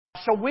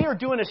So we are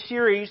doing a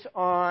series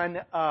on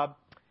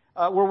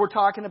where we're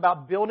talking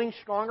about building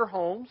stronger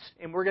homes,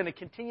 and we're going to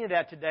continue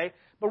that today.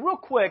 But real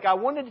quick, I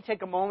wanted to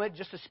take a moment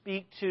just to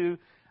speak to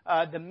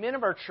the men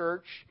of our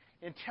church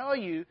and tell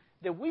you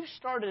that we've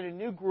started a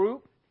new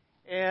group,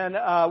 and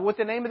with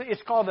the name of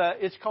it's called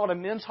a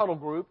Men's Huddle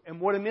Group. And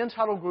what a Men's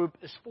Huddle Group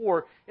is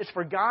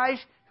for guys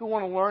who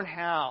want to learn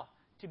how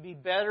to be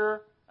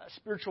better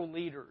spiritual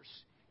leaders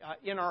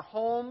in our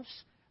homes,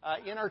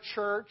 in our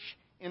church,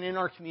 and in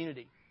our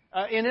community.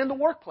 And in the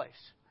workplace,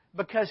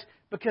 because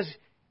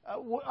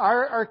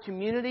our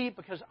community,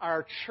 because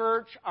our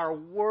church, our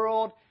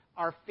world,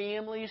 our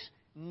families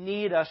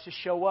need us to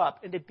show up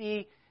and to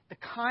be the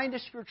kind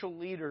of spiritual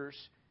leaders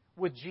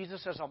with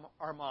Jesus as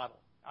our model.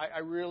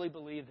 I really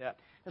believe that.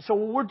 And so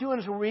what we're doing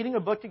is we're reading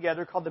a book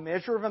together called The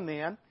Measure of a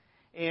Man,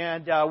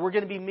 and we're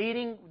going to be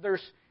meeting.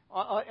 There's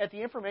at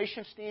the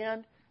information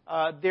stand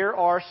there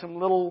are some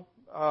little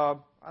I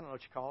don't know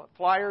what you call it,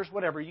 flyers,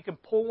 whatever. You can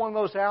pull one of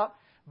those out.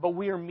 But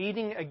we are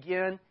meeting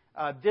again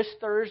this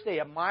Thursday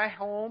at my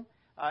home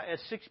at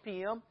 6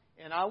 p.m.,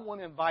 and I want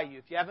to invite you.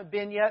 If you haven't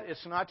been yet,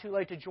 it's not too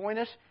late to join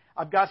us.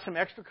 I've got some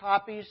extra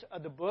copies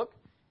of the book.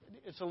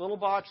 It's a little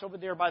box over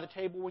there by the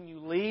table when you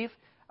leave.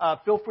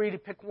 Feel free to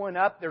pick one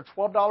up. They're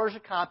 $12 a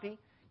copy.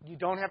 You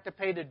don't have to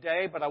pay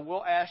today, but I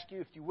will ask you,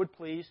 if you would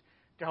please,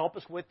 to help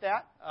us with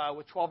that,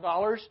 with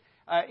 $12.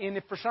 And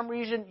if for some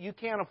reason you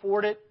can't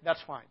afford it,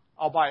 that's fine.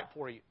 I'll buy it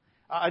for you.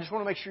 I just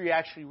want to make sure you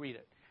actually read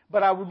it.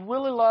 But I would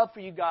really love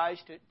for you guys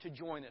to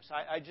join us.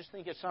 I just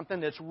think it's something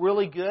that's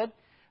really good.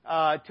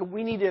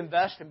 We need to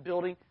invest in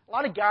building. A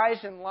lot of guys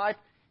in life,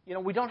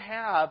 we don't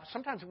have,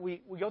 sometimes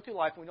we go through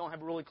life and we don't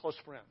have really close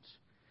friends.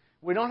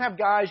 We don't have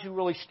guys who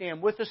really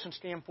stand with us and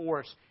stand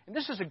for us. And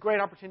this is a great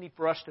opportunity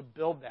for us to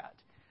build that.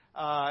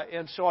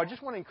 And so I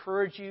just want to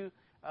encourage you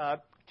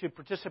to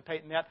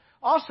participate in that.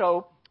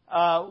 Also,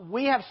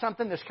 we have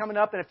something that's coming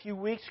up in a few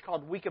weeks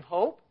called Week of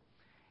Hope.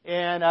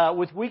 And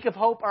with Week of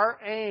Hope, our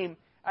aim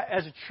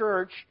as a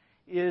church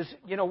is,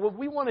 what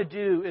we want to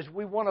do is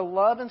we want to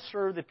love and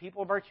serve the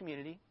people of our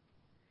community.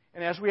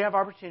 And as we have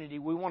opportunity,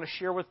 we want to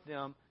share with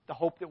them the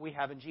hope that we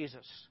have in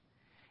Jesus.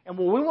 And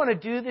what we want to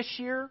do this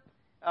year,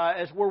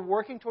 as we're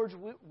working towards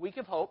Week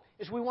of Hope,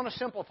 is we want to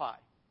simplify.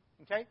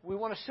 Okay? We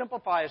want to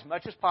simplify as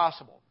much as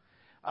possible.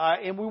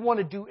 And we want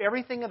to do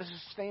everything at a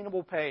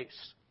sustainable pace.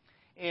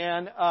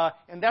 And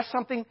that's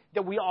something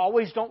that we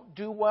always don't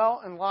do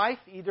well in life,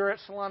 either at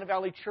Solana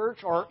Valley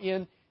Church or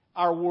in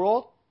our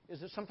world. Is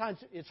that sometimes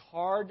it's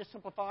hard to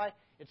simplify.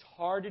 It's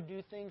hard to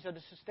do things at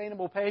a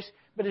sustainable pace,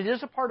 but it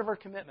is a part of our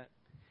commitment.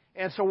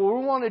 And so what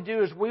we want to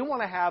do is we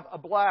want to have a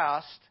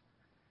blast.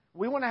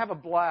 We want to have a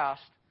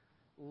blast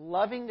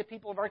loving the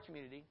people of our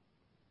community,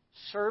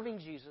 serving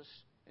Jesus,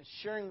 and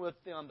sharing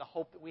with them the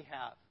hope that we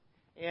have.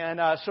 And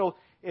so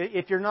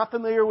if you're not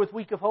familiar with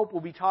Week of Hope,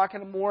 we'll be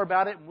talking more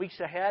about it in weeks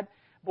ahead.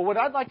 But what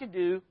I'd like to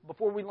do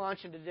before we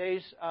launch into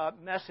today's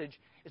message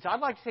is I'd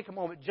like to take a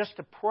moment just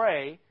to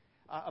pray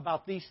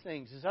about these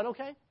things. Is that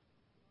okay?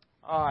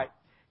 All right.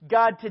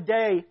 God,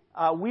 today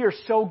we are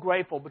so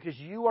grateful because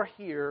you are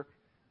here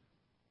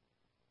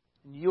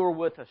and you are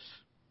with us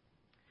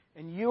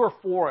and you are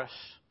for us.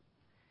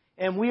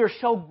 And we are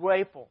so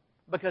grateful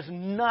because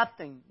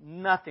nothing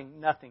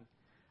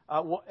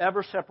will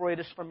ever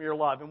separate us from your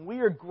love. And we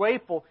are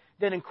grateful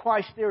that in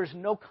Christ there is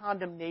no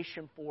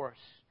condemnation for us.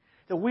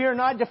 That we are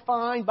not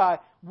defined by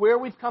where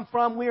we've come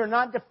from. We are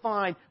not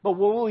defined by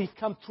what we've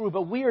come through.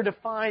 But we are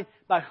defined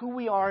by who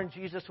we are in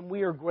Jesus, and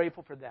we are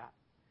grateful for that.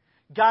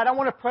 God, I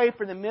want to pray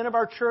for the men of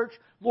our church.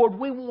 Lord,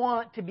 we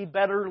want to be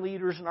better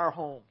leaders in our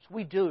homes.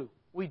 We do.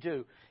 We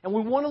do. And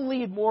we want to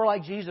lead more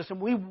like Jesus, and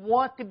we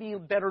want to be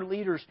better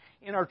leaders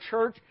in our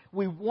church.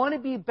 We want to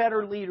be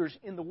better leaders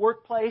in the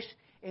workplace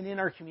and in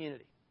our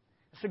community.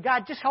 So,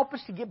 God, just help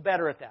us to get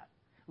better at that.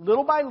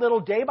 Little by little,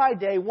 day by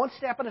day, one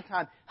step at a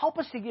time. Help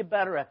us to get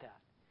better at that.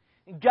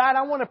 And God,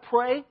 I want to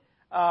pray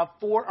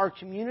for our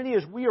community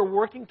as we are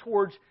working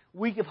towards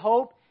Week of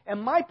Hope.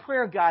 And my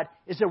prayer, God,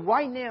 is that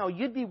right now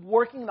you'd be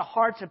working in the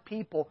hearts of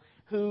people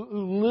who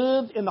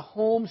live in the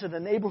homes and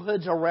the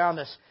neighborhoods around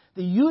us.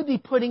 That you'd be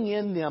putting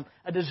in them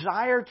a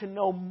desire to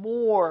know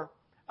more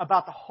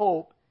about the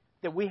hope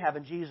that we have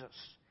in Jesus.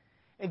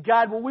 And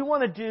God, what we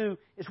want to do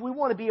is we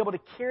want to be able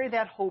to carry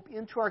that hope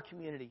into our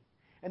community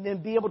and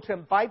then be able to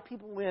invite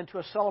people into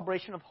a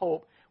celebration of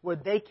hope where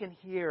they can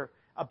hear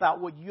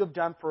about what you have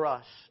done for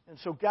us. And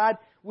so, God,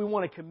 we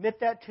want to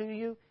commit that to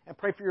you and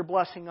pray for your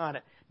blessing on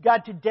it.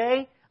 God,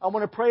 today, I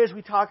want to pray as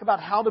we talk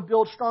about how to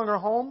build stronger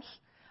homes.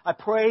 I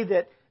pray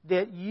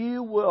that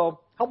you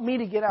will help me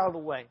to get out of the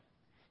way.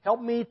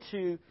 Help me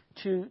to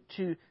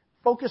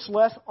focus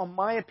less on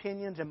my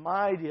opinions and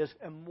my ideas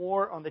and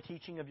more on the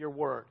teaching of your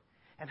word.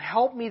 And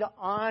help me to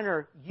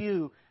honor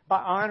you by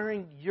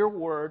honoring your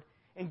word.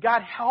 And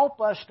God, help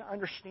us to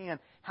understand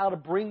how to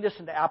bring this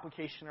into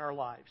application in our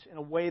lives in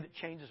a way that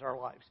changes our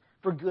lives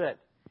for good.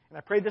 And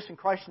I pray this in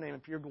Christ's name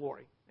and for your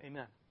glory.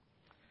 Amen.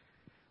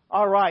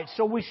 All right,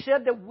 so we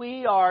said that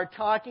we are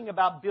talking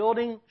about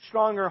building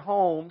stronger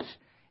homes.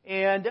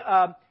 And,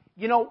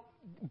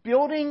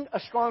 building a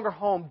stronger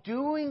home,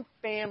 doing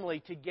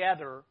family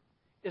together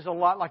is a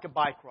lot like a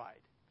bike ride.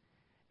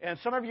 And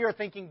some of you are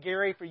thinking,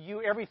 Gary, for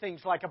you,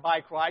 everything's like a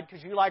bike ride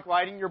because you like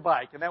riding your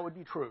bike, and that would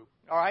be true.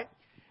 All right?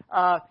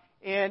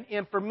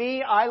 And for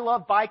me, I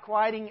love bike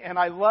riding, and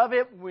I love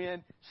it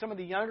when some of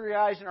the younger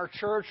guys in our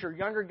church or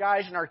younger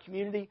guys in our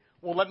community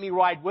will let me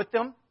ride with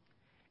them.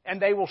 And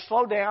they will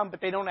slow down,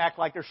 but they don't act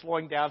like they're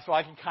slowing down, so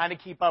I can kind of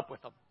keep up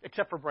with them,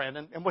 except for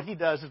Brandon. And what he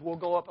does is we'll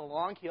go up a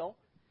long hill.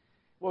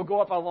 We'll go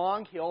up a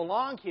long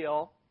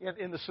hill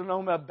in the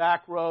Sonoma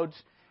Back Roads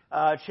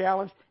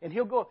Challenge.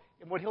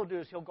 And what he'll do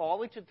is he'll go all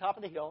the way to the top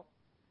of the hill,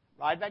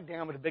 ride back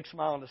down with a big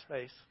smile on his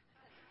face.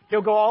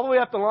 He'll go all the way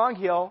up the long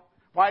hill,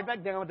 ride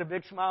back down with a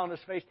big smile on his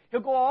face. He'll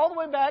go all the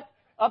way back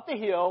up the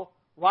hill,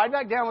 ride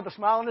back down with a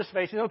smile on his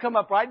face, and he'll come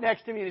up right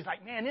next to me, and he's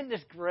like, man, isn't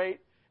this great?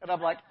 And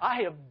I'm like,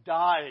 I am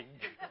dying.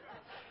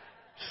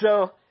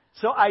 So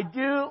I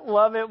do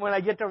love it when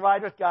I get to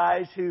ride with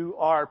guys who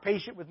are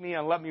patient with me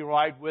and let me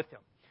ride with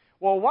them.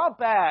 Well, a while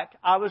back,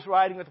 I was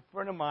riding with a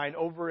friend of mine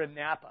over in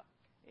Napa.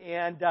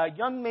 And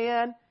young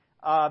man,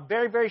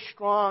 very, very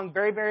strong,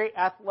 very, very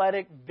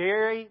athletic,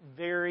 very,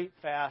 very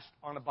fast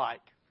on a bike.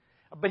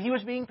 But he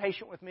was being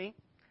patient with me.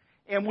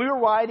 And we were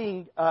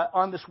riding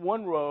on this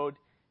one road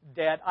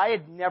that I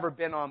had never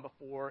been on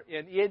before.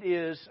 And it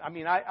is,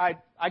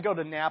 I go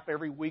to Napa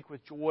every week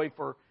with Joy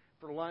for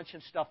lunch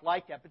and stuff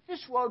like that. But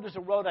this road is a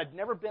road I'd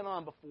never been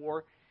on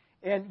before.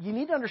 And you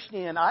need to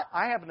understand,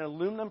 I have an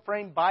aluminum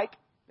frame bike.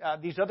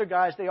 These other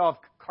guys, they all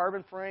have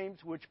carbon frames,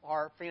 which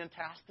are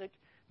fantastic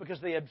because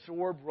they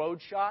absorb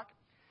road shock.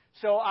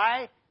 So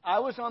I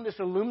was on this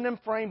aluminum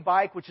frame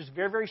bike, which is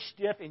very, very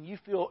stiff, and you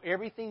feel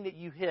everything that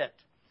you hit.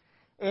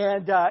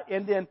 And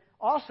then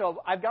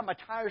also, I've got my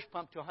tires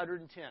pumped to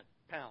 110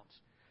 pounds.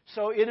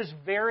 So it is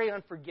very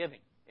unforgiving.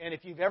 And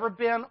if you've ever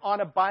been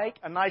on a bike,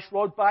 a nice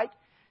road bike,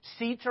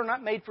 seats are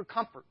not made for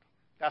comfort.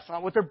 That's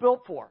not what they're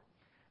built for.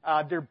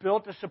 They're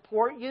built to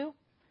support you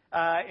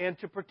and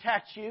to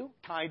protect you,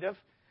 kind of.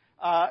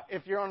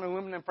 If you're on an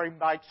aluminum frame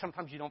bike,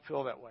 sometimes you don't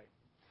feel that way.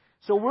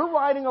 So we're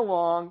riding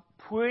along,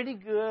 pretty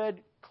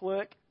good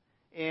click,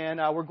 and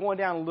we're going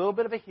down a little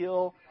bit of a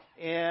hill,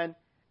 and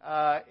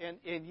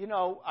you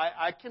know,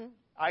 I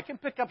can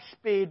pick up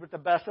speed with the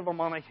best of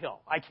them on a hill.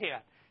 I can.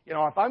 You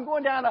know, if I'm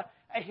going down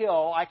a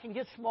hill, I can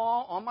get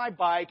small on my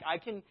bike. I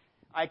can,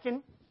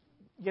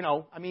 you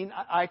know,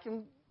 I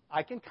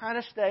can kind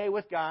of stay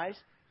with guys.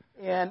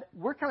 And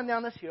we're coming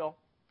down this hill,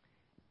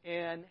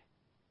 and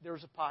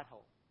there's a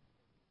pothole.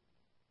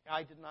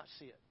 I did not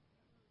see it.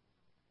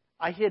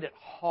 I hit it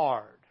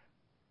hard,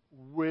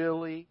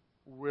 really,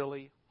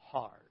 really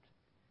hard.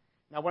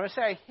 Now, when I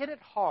say I hit it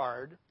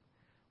hard,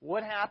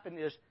 what happened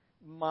is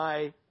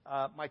my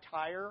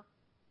tire,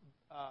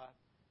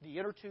 the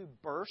inner tube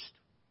burst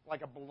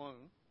like a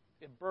balloon.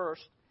 It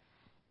burst.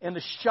 And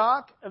the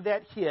shock of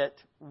that hit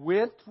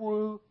went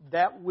through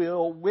that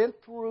wheel, went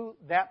through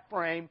that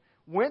frame,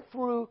 went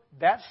through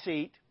that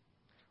seat,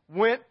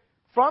 went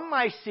from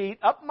my seat,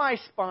 up my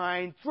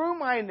spine, through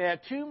my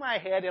neck, to my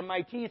head, and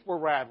my teeth were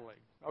rattling,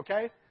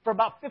 okay? For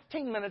about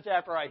 15 minutes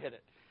after I hit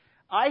it.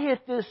 I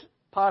hit this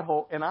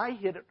pothole, and I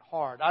hit it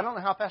hard. I don't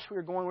know how fast we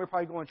were going. We were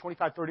probably going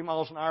 25, 30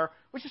 miles an hour,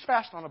 which is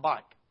fast on a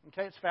bike,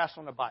 okay? It's fast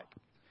on a bike.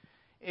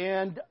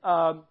 And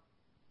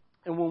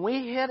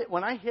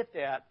when I hit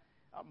that,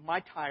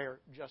 my tire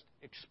just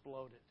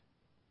exploded.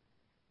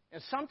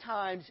 And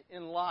sometimes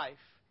in life,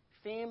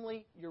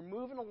 family, you're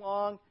moving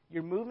along,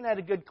 you're moving at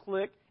a good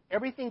click,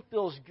 everything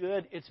feels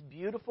good, it's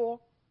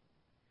beautiful,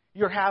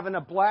 you're having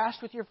a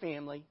blast with your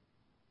family,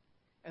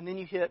 and then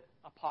you hit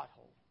a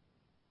pothole.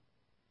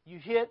 You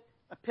hit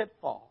a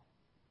pitfall.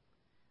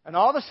 And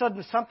all of a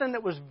sudden, something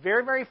that was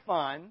very, very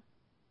fun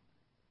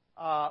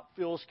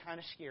feels kind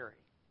of scary.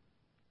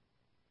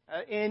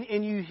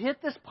 And you hit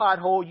this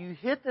pothole, you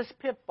hit this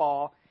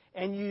pitfall,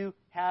 and you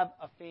have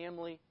a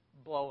family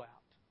blowout.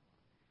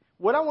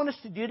 What I want us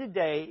to do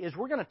today is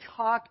we're going to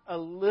talk a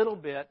little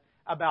bit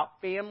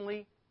about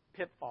family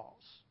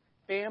pitfalls,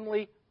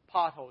 family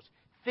potholes,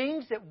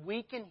 things that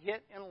we can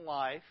hit in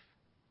life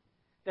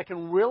that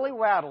can really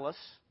rattle us.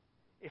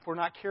 If we're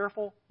not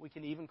careful, we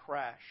can even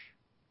crash.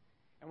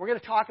 And we're going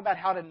to talk about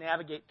how to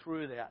navigate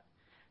through that.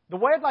 The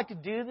way I'd like to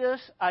do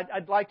this,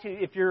 I'd like to,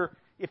 if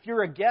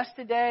you're a guest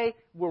today,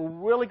 we're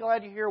really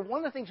glad you're here. One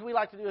of the things we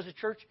like to do as a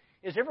church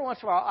is every once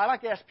in a while, I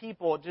like to ask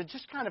people to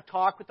just kind of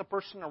talk with the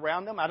person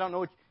around them. I don't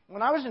know.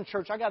 When I was in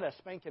church, I got a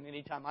spanking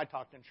anytime I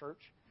talked in church.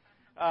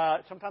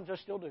 Sometimes I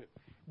still do.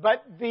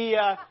 But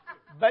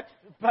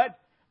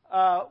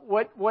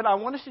what I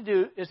want us to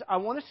do is I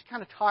want us to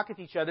kind of talk with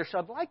each other. So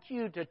I'd like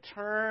you to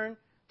turn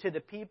to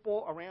the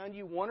people around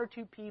you, 1 or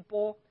 2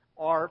 people,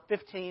 or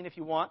 15 if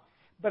you want.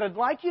 But I'd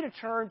like you to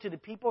turn to the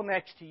people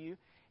next to you,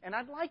 and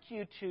I'd like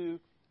you to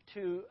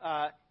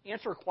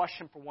answer a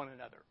question for one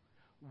another.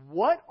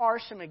 What are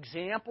some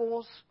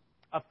examples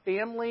of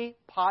family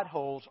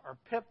potholes or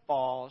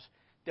pitfalls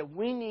that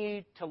we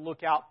need to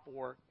look out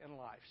for in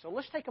life? So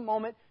let's take a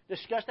moment,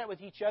 discuss that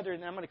with each other,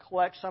 and then I'm going to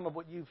collect some of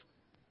what you've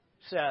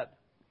said.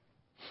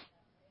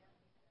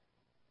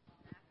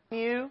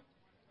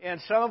 and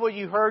some of what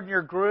you heard in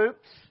your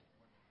groups.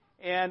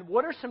 And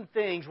what are some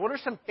things, what are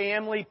some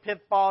family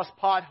pitfalls,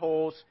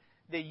 potholes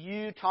that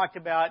you talked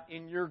about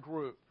in your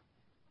group?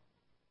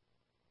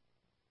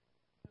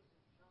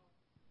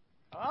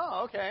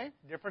 Oh, okay.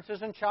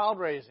 Differences in child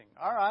raising.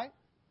 All right.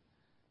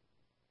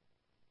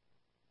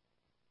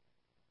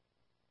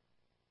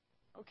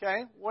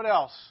 Okay. What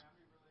else?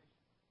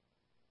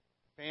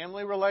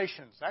 Family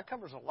relations. That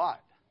covers a lot.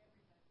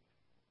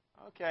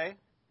 Okay.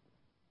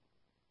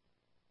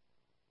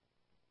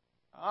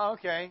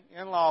 Okay.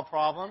 In-law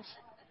problems.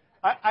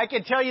 I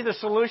can tell you the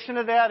solution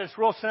to that. It's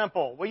real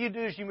simple. What you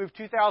do is you move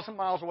 2,000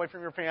 miles away from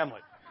your family.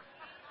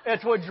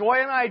 It's what Joy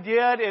and I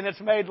did, and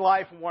it's made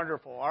life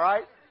wonderful. All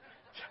right?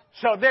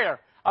 So there.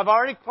 I've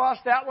already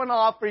crossed that one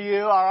off for you.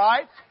 All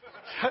right?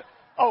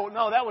 Oh,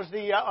 no, that was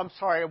the, I'm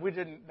sorry. We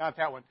didn't, not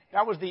that one.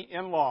 That was the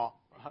in-law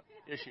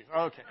issues.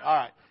 Okay. All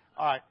right.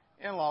 All right.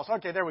 In-laws.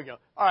 Okay, there we go.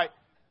 All right.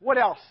 What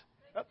else?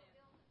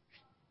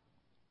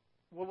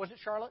 What was it,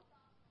 Charlotte?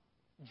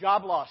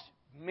 Job loss.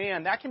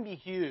 Man, that can be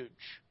huge.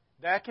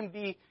 That can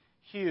be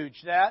huge.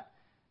 That,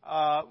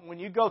 when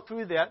you go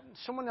through that,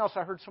 someone else,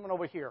 I heard someone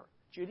over here.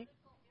 Judy?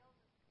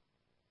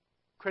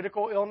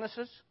 Critical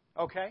illnesses?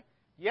 Okay.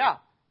 Yeah.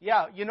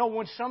 Yeah. You know,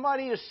 when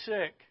somebody is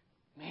sick,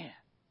 man,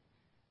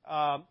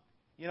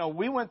 you know,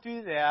 we went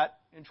through that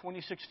in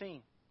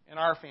 2016 in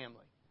our family.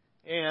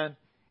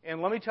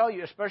 And let me tell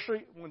you,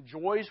 especially when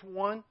Joy's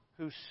one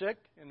who's sick,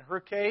 in her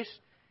case,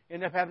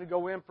 ended up having to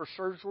go in for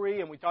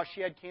surgery, and we thought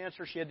she had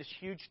cancer. She had this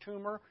huge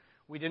tumor.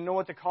 We didn't know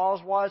what the cause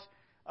was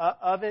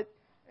of it.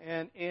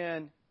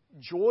 And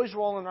Joy's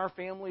role in our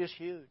family is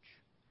huge.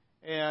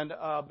 And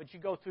but you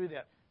go through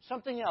that.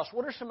 Something else.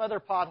 What are some other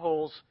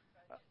potholes?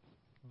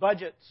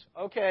 Budgets.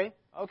 Okay.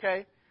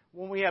 Okay.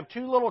 When we have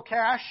too little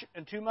cash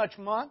and too much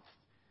month.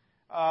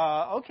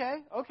 Okay.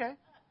 Okay.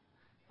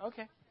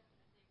 Okay.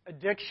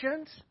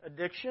 Addictions.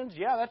 Addictions.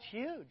 Yeah, that's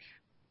huge.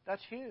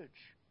 That's huge.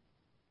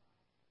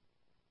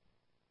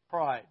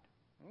 Pride.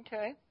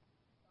 Okay.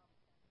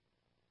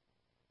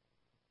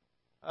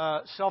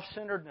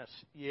 Self-centeredness.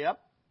 Yep.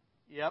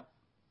 Yep.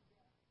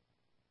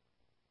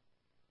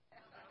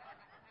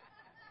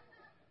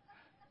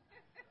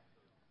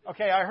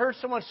 Okay, I heard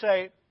someone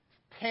say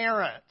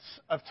parents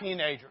of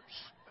teenagers.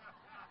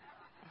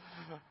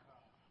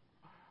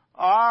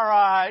 All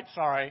right,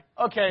 sorry.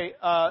 Okay,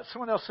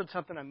 someone else said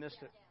something, I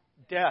missed it.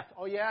 Death.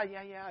 Oh, yeah.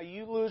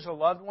 You lose a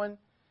loved one.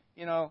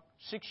 You know,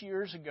 6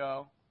 years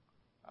ago,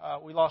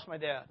 we lost my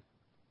dad.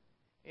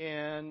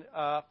 And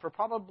for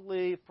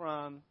probably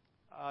from,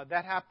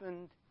 that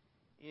happened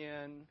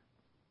in,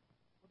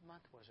 what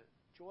month was it?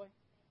 Joy?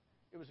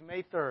 It was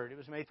May 3rd. It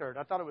was May 3rd.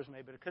 I thought it was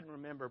May, but I couldn't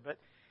remember. But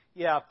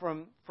yeah,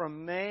 from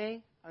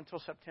May until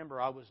September,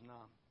 I was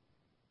numb.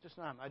 Just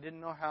numb. I didn't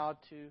know how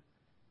to,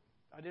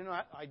 I did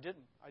not,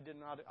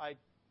 I've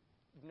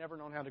never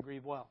known how to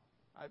grieve well.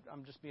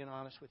 I'm just being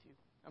honest with you.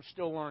 I'm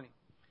still learning.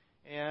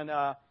 And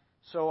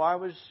so I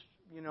was,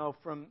 you know,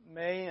 from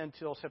May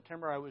until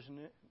September, I was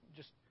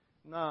just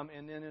numb.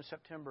 And then in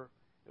September,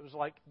 it was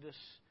like this,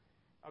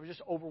 I was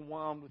just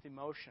overwhelmed with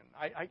emotion.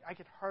 I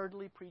could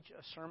hardly preach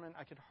a sermon.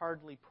 I could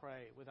hardly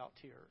pray without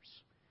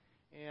tears.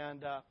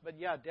 And but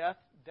yeah, death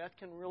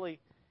can really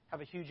have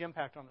a huge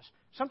impact on us.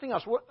 Something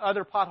else. What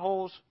other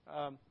potholes?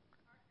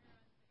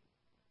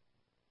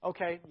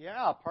 Okay,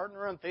 yeah,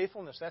 partner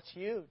unfaithfulness. That's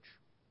huge.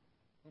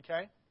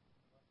 Okay.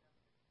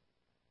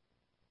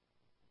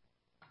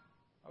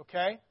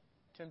 Okay.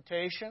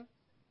 Temptation.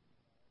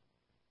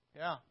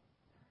 Yeah.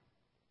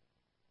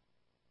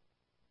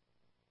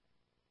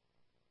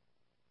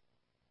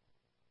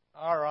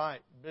 All right.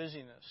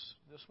 Busyness.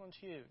 This one's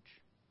huge.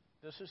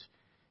 This is,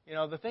 you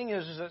know, the thing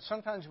is that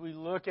sometimes we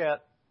look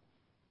at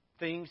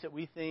things that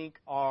we think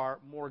are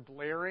more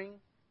glaring,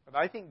 but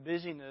I think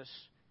busyness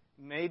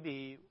may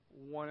be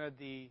one of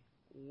the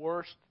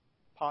worst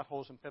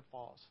potholes and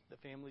pitfalls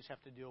that families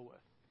have to deal with.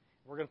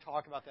 We're going to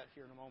talk about that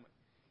here in a moment.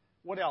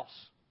 What else?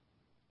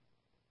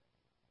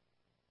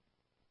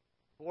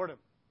 Boredom.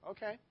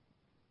 Okay.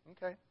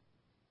 Okay.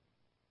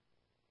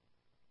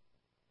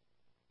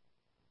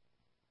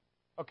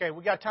 Okay,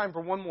 we got time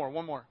for one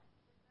more.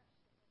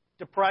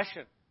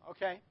 Depression.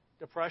 Okay,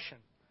 depression.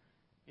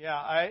 Yeah,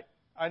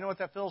 I know what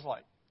that feels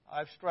like.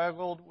 I've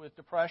struggled with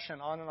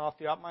depression on and off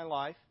throughout my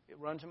life. It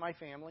runs in my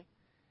family.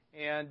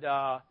 And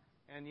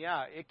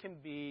yeah, it can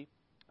be...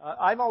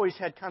 I've always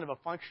had kind of a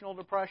functional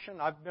depression.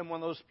 I've been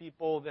one of those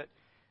people that...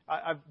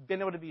 I've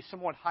been able to be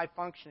somewhat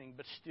high-functioning,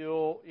 but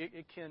still,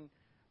 it can...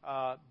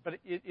 but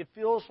it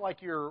feels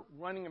like you're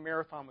running a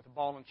marathon with a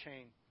ball and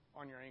chain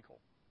on your ankle.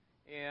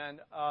 And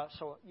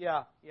so,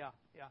 yeah.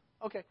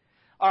 Okay.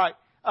 All right.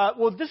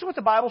 Well, this is what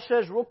the Bible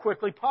says real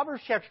quickly.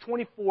 Proverbs chapter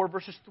 24,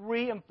 verses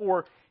 3 and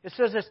 4. It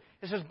says this.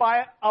 It says,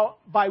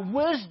 by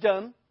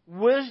wisdom,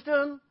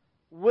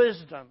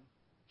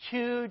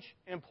 huge,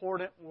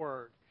 important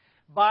word.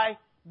 By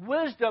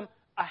wisdom,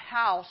 a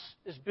house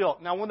is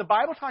built. Now, when the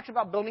Bible talks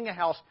about building a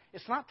house,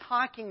 it's not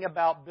talking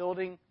about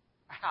building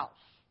a house.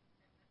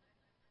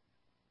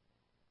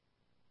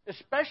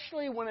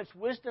 Especially when it's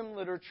wisdom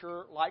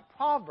literature like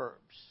Proverbs.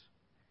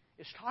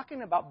 is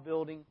talking about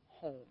building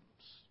homes.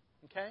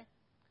 Okay?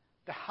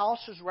 The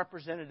house is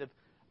representative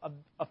of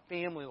a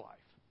family life.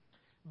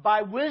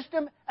 By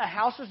wisdom, a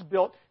house is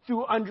built.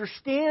 Through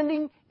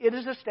understanding, it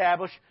is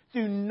established.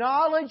 Through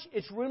knowledge,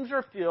 its rooms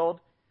are filled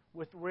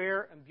with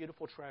rare and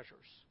beautiful treasures.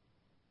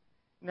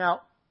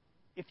 Now,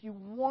 if you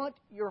want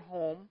your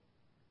home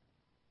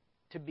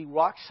to be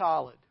rock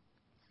solid,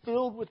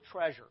 filled with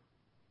treasure,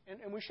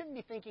 and we shouldn't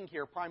be thinking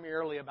here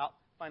primarily about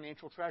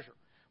financial treasure.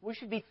 We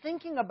should be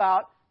thinking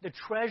about the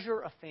treasure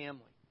of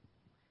family.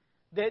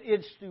 That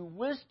it's through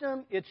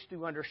wisdom, it's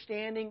through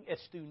understanding,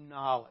 it's through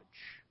knowledge.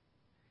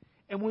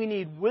 And we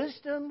need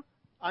wisdom,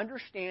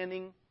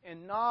 understanding,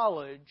 and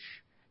knowledge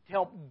to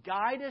help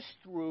guide us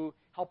through,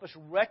 help us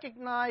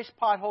recognize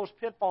potholes,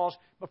 pitfalls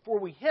before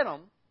we hit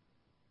them.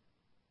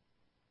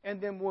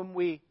 And then when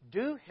we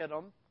do hit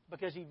them,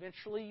 because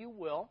eventually you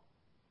will,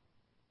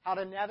 how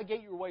to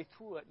navigate your way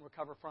through it and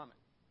recover from it.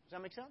 Does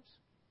that make sense?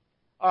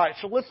 All right,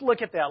 so let's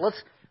look at that.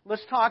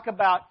 Let's talk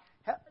about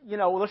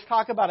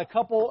a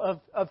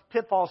couple of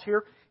pitfalls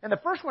here. And the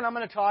first one I'm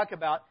going to talk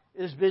about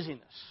is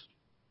busyness.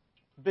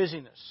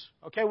 Busyness.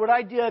 Okay, what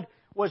I did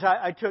was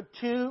I took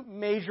two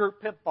major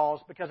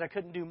pitfalls because I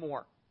couldn't do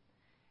more.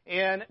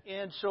 And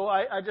so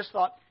I just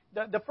thought,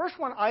 the first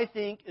one I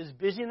think is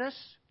busyness.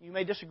 You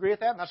may disagree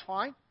with that, and that's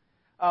fine.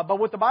 But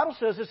what the Bible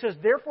says, it says,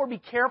 therefore be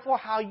careful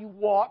how you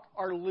walk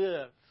or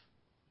live.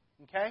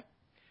 Okay?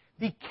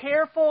 Be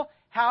careful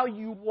how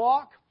you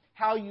walk,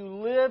 how you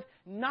live,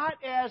 not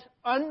as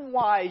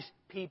unwise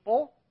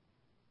people,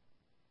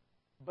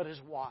 but as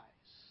wise.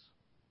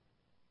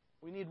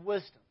 We need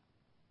wisdom.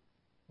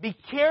 Be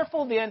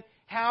careful then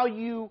how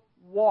you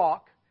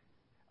walk,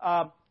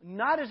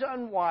 not as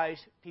unwise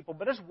people,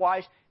 but as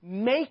wise,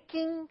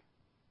 making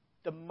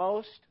the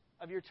most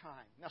of your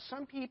time. Now,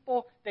 some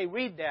people, they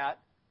read that,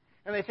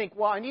 and they think,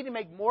 well, I need to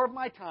make more of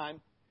my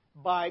time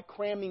by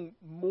cramming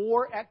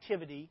more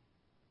activity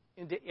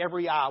into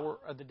every hour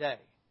of the day.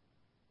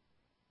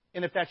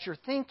 And if that's your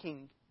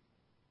thinking,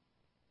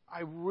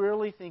 I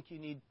really think you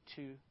need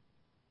to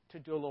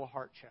do a little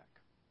heart check.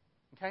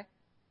 Okay?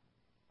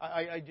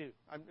 I do.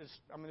 I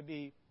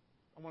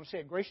want to say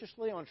it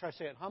graciously. I want to try to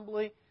say it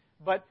humbly.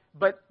 But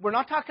we're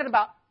not talking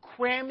about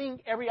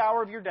cramming every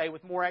hour of your day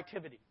with more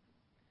activity.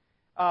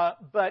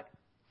 But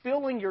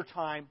filling your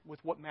time with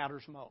what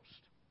matters most.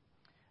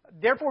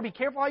 Therefore, be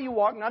careful how you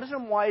walk, not as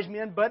unwise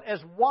men, but as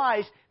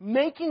wise,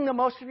 making the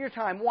most of your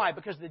time. Why?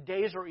 Because the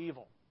days are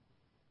evil.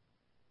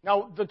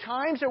 Now, the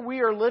times that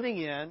we are living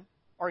in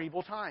are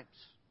evil times.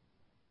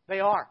 They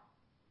are.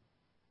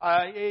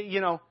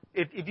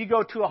 If you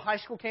go to a high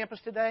school campus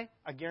today,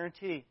 I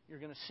guarantee you're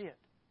going to see it.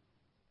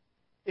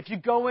 If you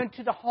go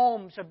into the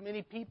homes of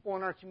many people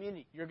in our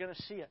community, you're going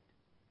to see it.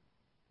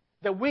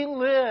 That we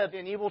live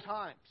in evil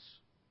times.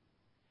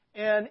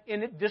 And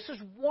this is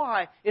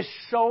why it's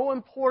so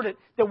important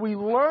that we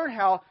learn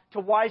how to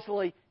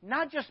wisely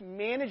not just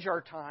manage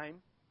our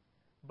time,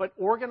 but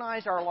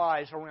organize our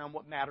lives around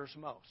what matters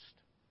most.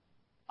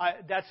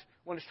 That's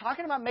when it's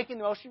talking about making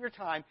the most of your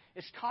time,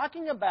 it's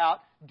talking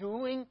about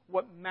doing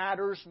what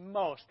matters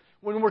most.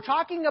 When we're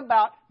talking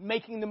about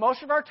making the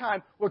most of our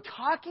time, we're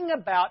talking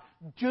about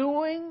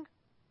doing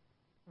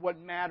what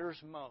matters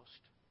most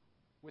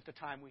with the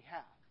time we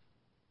have.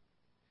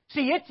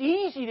 See, it's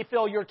easy to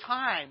fill your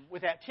time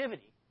with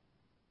activity.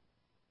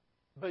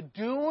 But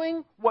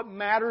doing what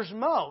matters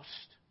most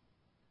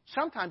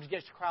sometimes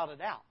gets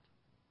crowded out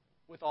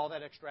with all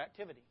that extra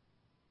activity.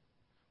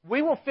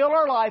 We will fill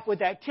our life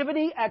with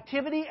activity. And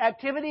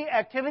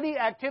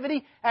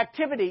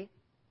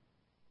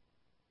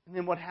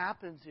then what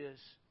happens is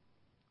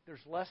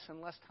there's less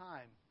and less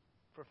time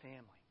for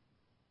family.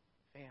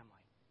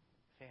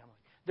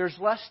 There's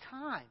less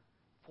time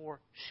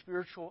for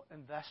spiritual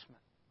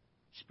investment,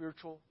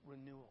 spiritual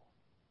renewal.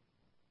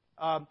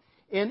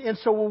 And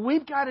so what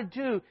we've got to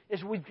do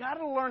is we've got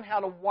to learn how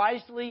to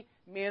wisely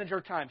manage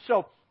our time.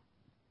 So,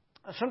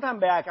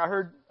 sometime back, I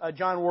heard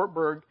John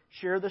Ortberg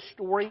share this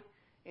story.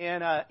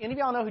 And any of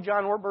y'all know who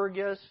John Ortberg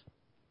is?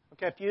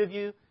 Okay, a few of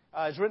you.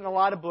 He's written a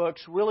lot of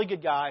books. Really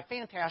good guy.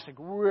 Fantastic.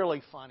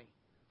 Really funny.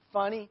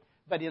 Funny,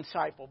 but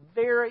insightful.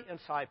 Very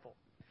insightful.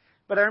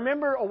 But I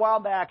remember a while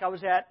back, I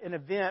was at an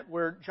event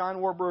where John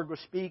Ortberg was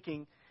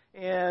speaking.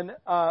 And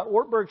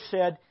Ortberg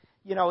said,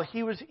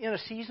 he was in a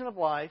season of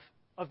life,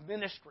 of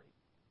ministry,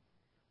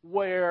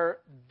 where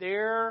they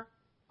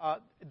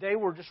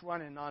were just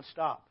running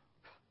nonstop.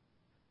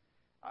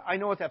 I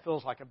know what that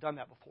feels like. I've done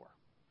that before.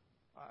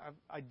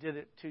 I did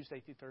it Tuesday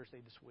through Thursday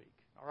this week.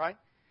 All right?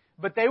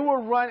 But they were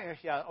running.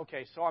 Yeah,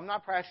 okay, so I'm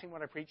not practicing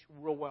what I preach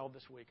real well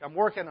this week. I'm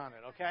working on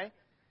it, okay?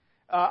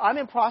 I'm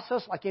in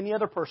process like any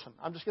other person.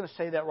 I'm just going to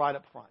say that right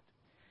up front.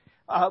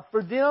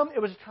 For them, it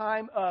was a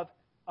time of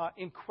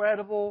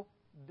incredible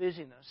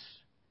busyness.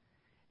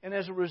 And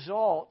as a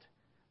result,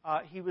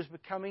 he was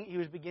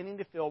beginning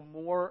to feel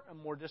more and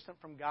more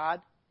distant from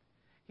God.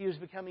 He was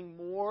becoming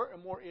more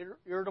and more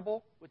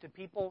irritable with the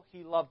people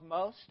he loved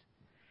most.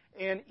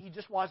 And he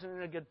just wasn't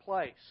in a good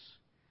place.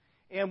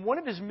 And one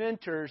of his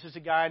mentors is a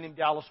guy named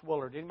Dallas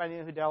Willard. Anybody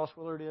know who Dallas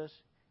Willard is?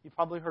 You've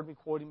probably heard me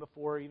quote him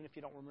before, even if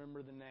you don't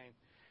remember the name.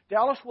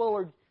 Dallas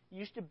Willard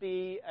used to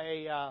be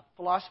a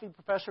philosophy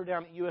professor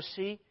down at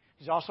USC.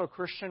 He's also a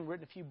Christian,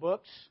 written a few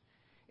books.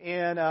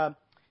 And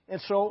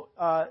so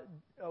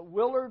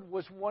Willard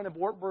was one of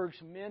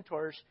Ortberg's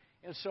mentors.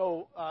 And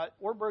so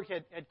Ortberg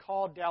had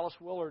called Dallas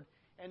Willard,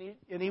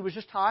 and he was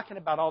just talking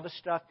about all this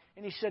stuff.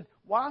 And he said,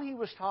 while he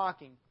was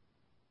talking,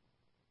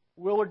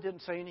 Willard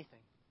didn't say anything.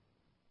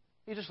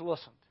 He just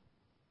listened.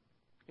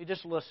 He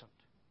just listened.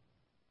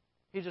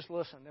 He just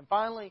listened. And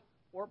finally,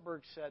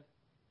 Ortberg said,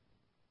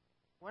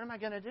 what am I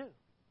going to do?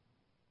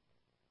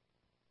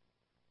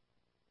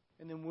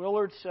 And then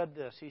Willard said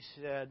this. He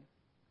said,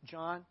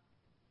 John,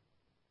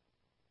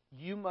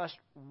 you must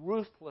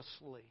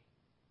ruthlessly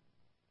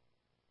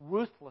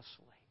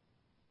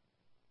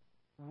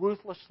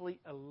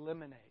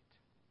eliminate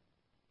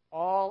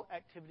all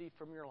activity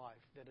from your life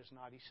that is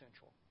not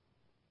essential.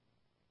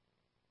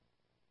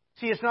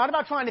 See, it's not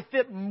about trying to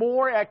fit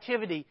more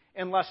activity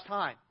in less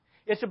time.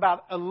 It's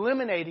about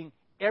eliminating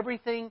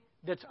everything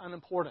that's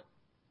unimportant.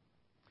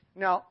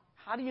 Now,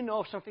 how do you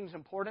know if something's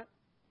important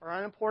or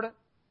unimportant?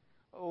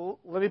 Oh,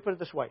 let me put it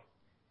this way.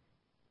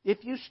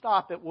 If you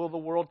stop it, will the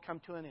world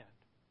come to an end?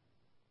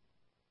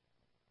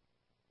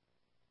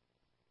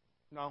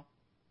 No?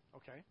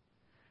 Okay.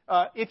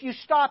 If you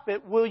stop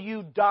it, will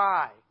you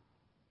die?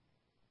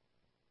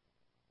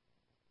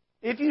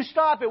 If you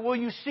stop it, will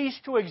you cease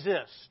to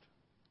exist?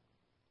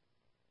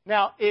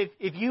 Now,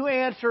 if you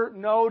answer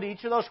no to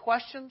each of those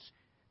questions,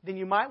 then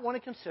you might want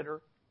to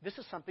consider this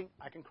is something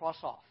I can cross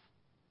off.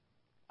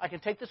 I can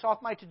take this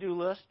off my to-do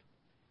list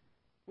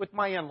with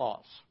my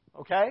in-laws.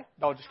 Okay?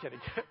 No, just kidding.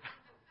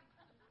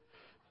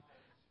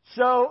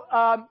 So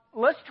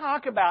let's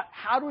talk about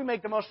how do we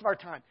make the most of our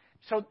time.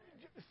 So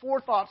four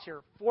thoughts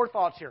here.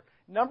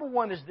 Number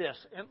one is this.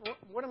 And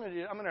what I'm going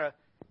to do, I'm going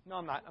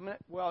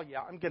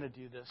to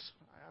do this.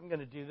 I'm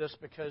going to do this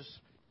because,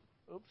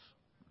 oops.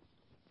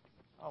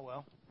 Oh,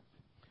 well.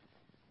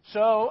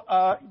 So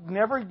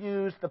never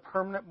use the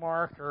permanent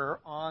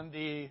marker on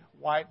the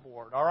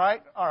whiteboard. All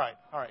right? All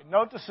right.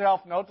 Note to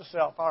self.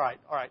 All right.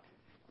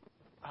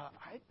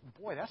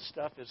 Boy, that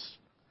stuff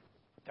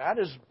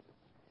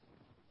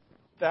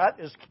that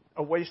is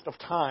a waste of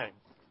time.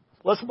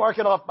 Let's mark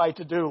it off my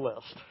to-do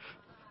list.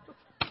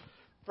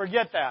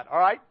 Forget that, all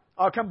right?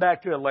 I'll come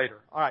back to it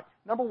later. All right.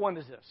 Number one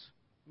is this.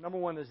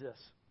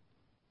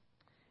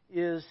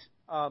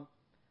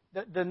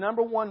 The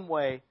number one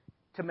way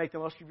to make the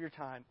most of your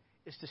time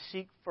is to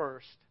seek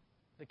first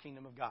the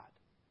kingdom of God.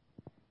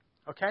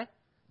 Okay?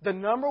 The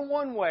number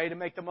one way to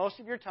make the most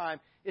of your time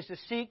is to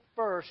seek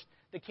first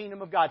the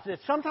kingdom of God. So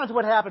sometimes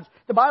what happens,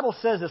 the Bible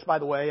says this, by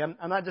the way. I'm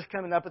not just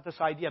coming up with this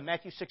idea.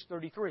 Matthew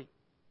 6:33.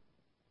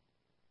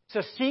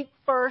 So seek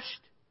first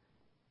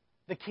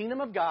the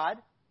kingdom of God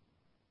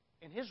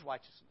and His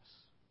righteousness.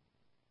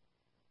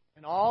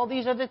 And all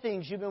these other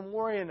things you've been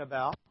worrying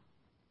about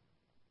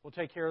will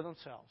take care of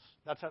themselves.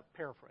 That's a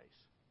paraphrase.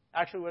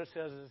 Actually, what it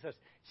says is this.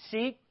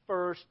 Seek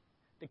first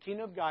the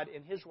kingdom of God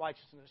and His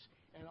righteousness,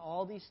 and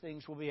all these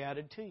things will be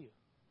added to you.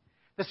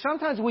 But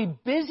sometimes we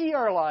busy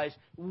our lives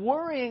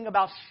worrying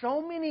about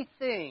so many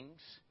things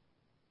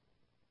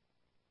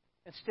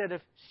instead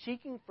of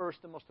seeking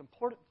first the most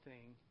important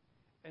thing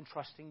and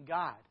trusting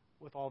God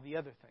with all the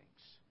other things.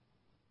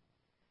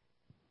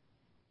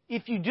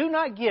 If you do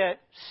not get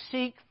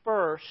seek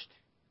first,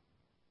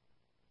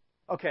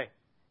 okay,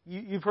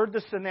 you've heard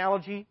this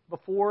analogy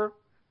before.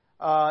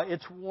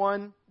 It's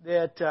one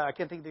that, I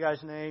can't think of the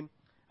guy's name,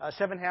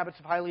 7 Habits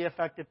of Highly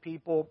Effective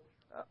People.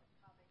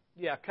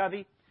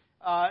 Covey.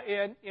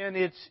 And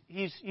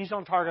he's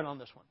on target on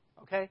this one,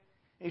 okay?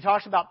 And he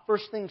talks about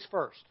first things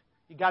first.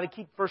 You got to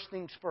keep first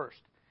things first.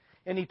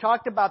 And he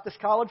talked about this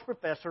college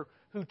professor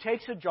who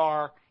takes a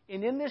jar,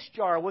 and in this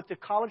jar, what the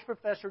college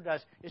professor does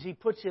is he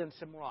puts in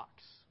some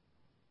rocks.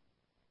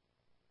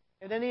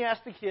 And then he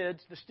asks the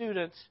kids, the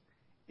students,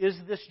 is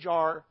this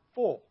jar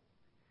full?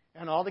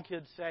 And all the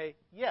kids say,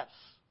 yes.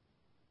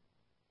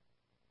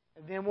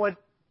 And then what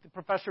the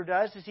professor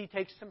does is he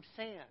takes some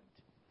sand,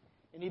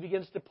 and he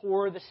begins to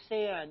pour the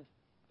sand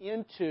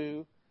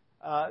into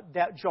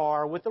that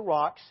jar with the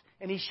rocks,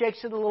 and he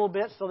shakes it a little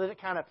bit so that it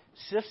kind of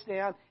sifts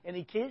down, and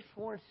he keeps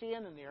pouring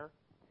sand in there.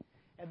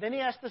 And then he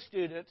asks the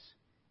students,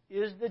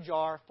 is the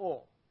jar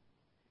full?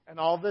 And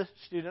all the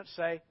students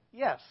say,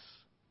 yes.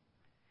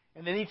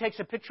 And then he takes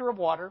a pitcher of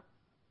water,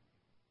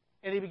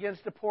 and he begins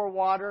to pour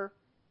water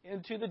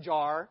into the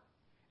jar,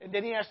 and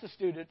then he asks the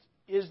students,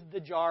 is the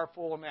jar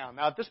full now?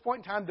 Now, at this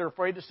point in time, they're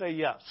afraid to say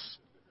yes.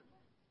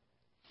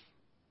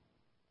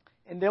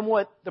 And then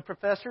what the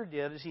professor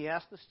did is he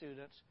asked the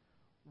students,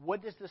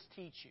 what does this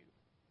teach you?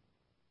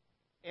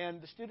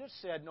 And the students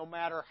said, no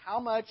matter how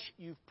much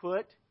you've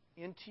put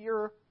into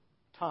your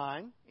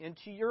time,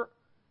 into your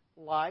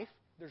life,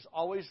 there's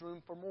always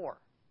room for more.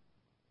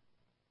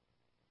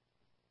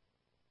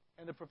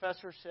 And the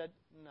professor said,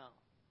 no.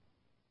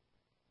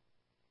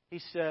 He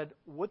said,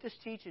 what this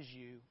teaches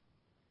you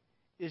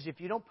is if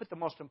you don't put the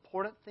most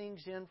important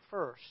things in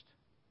first,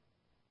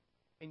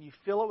 and you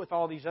fill it with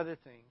all these other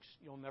things,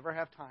 you'll never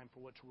have time for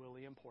what's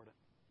really important.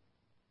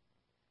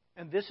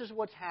 And this is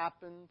what's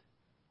happened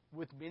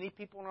with many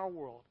people in our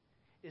world,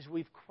 is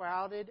we've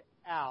crowded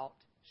out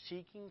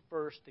seeking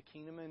first the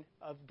kingdom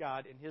of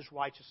God and His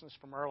righteousness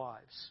from our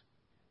lives.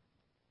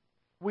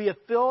 We have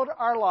filled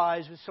our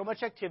lives with so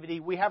much activity.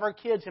 We have our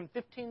kids in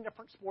 15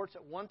 different sports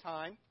at one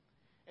time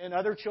and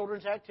other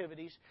children's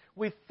activities.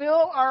 We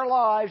fill our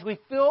lives, we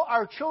fill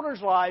our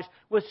children's lives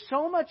with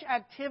so much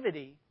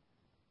activity,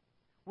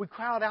 we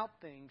crowd out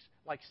things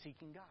like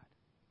seeking God,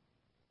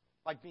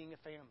 like being a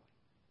family,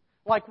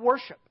 like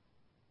worship.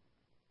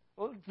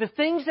 The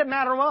things that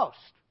matter most.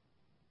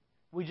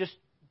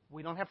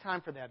 We don't have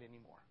time for that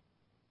anymore.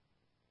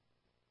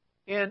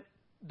 And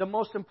the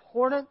most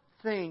important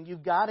thing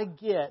you've got to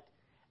get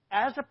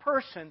as a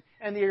person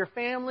and that your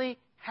family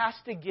has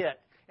to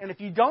get. And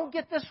if you don't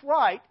get this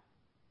right,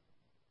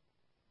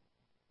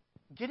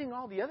 getting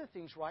all the other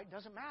things right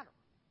doesn't matter.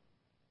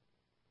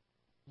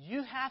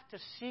 You have to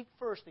seek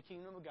first the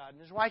kingdom of God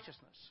and His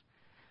righteousness.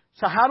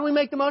 So how do we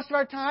make the most of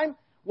our time?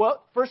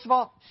 Well, first of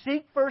all,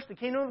 seek first the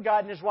kingdom of God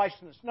and His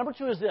righteousness. Number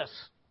 2 is this.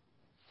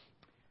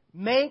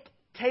 Make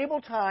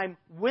table time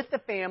with the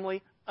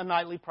family a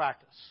nightly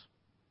practice.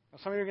 Now,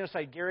 some of you are going to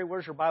say, Gary,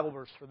 where's your Bible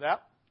verse for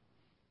that?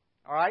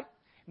 All right?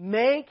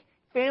 Make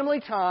family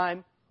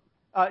time,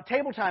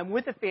 table time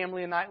with the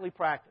family a nightly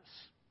practice.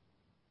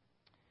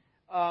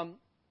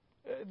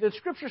 The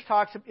Scriptures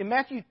talks in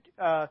Matthew,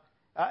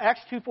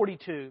 Acts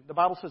 2:42. The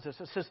Bible says this.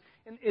 It says,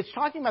 and it's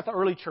talking about the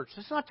early church.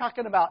 It's not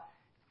talking about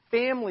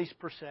families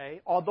per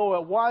se,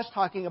 although it was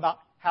talking about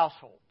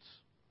households,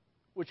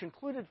 which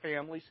included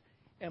families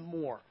and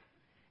more.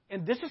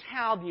 And this is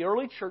how the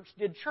early church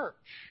did church.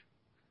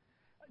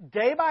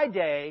 Day by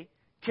day,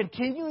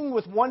 continuing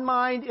with one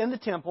mind in the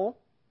temple,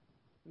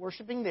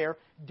 worshiping there,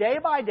 day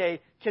by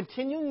day,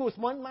 continuing with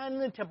one mind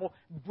in the temple,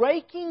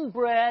 breaking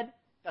bread,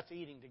 that's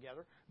eating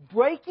together,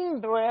 breaking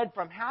bread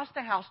from house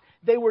to house.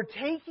 They were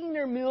taking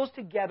their meals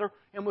together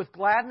and with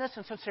gladness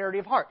and sincerity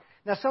of heart.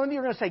 Now, some of you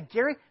are going to say,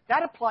 Gary,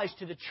 that applies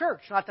to the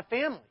church, not the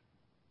family.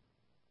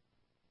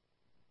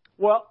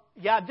 Well,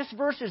 yeah, this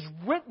verse is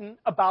written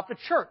about the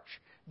church.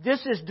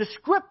 This is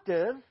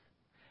descriptive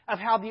of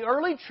how the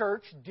early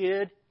church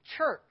did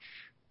church.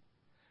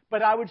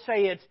 But I would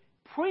say it's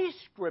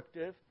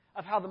prescriptive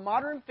of how the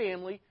modern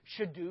family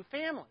should do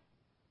family.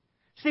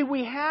 See,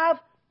 we have,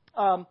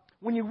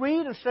 when you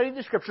read and study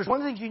the Scriptures,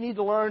 one of the things you need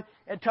to learn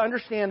and to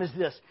understand is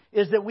this,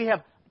 is that we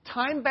have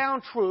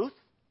time-bound truth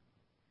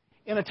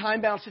in a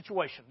time-bound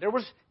situation. There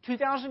was,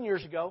 2,000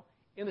 years ago,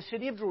 in the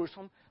city of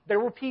Jerusalem, there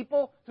were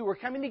people who were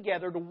coming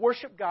together to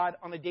worship God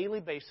on a daily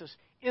basis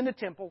in the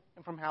temple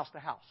and from house to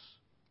house.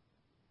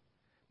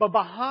 But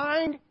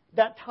behind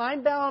that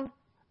time-bound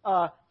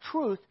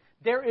truth,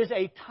 there is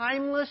a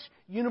timeless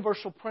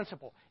universal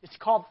principle. It's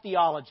called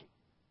theology.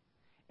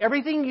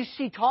 Everything you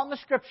see taught in the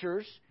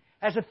Scriptures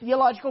has a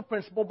theological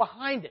principle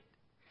behind it.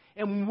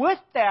 And with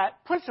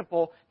that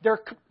principle,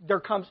 there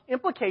comes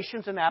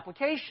implications and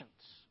applications.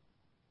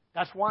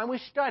 That's why we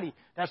study.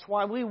 That's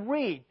why we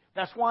read.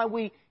 That's why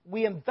we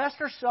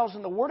invest ourselves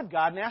in the Word of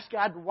God and ask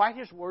God to write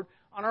His Word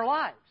on our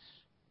lives.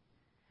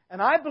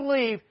 And I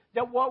believe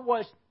that what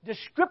was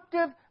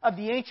descriptive of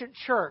the ancient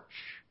church,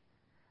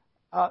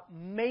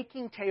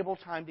 making table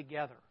time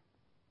together,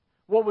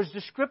 what was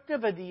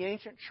descriptive of the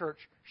ancient church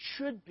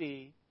should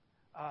be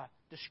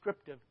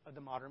descriptive of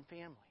the modern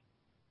family.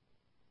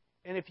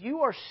 And if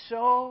you are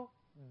so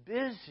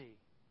busy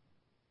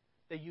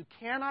that you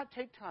cannot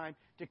take time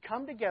to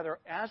come together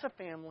as a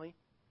family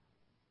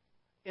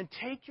and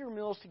take your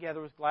meals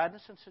together with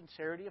gladness and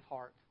sincerity of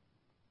heart,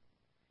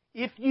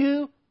 if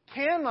you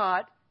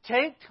cannot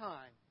take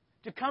time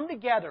to come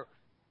together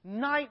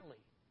nightly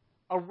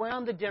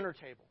around the dinner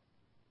table,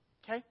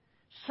 okay,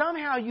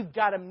 somehow you've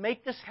got to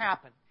make this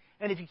happen.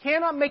 And if you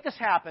cannot make this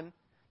happen,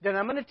 then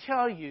I'm going to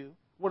tell you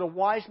what a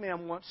wise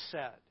man once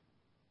said.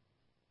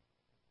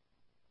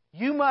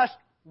 You must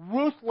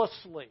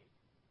ruthlessly,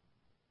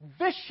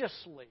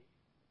 viciously,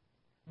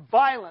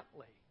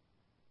 violently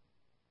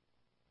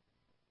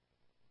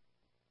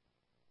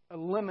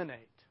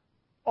eliminate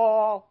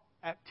all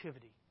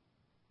activity,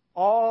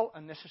 all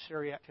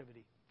unnecessary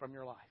activity from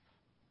your life.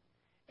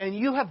 And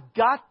you have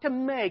got to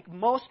make,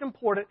 most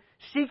important,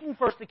 seeking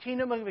first the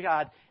kingdom of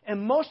God,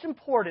 and most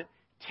important,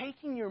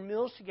 taking your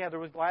meals together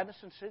with gladness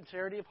and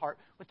sincerity of heart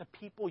with the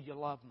people you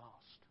love most.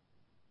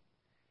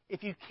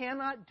 If you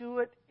cannot do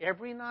it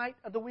every night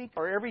of the week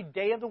or every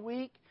day of the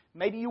week,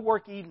 maybe you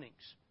work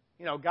evenings.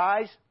 You know,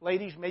 guys,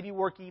 ladies, maybe you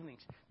work evenings.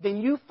 Then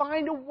you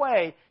find a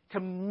way to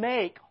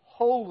make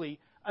holy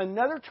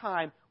another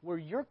time where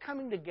you're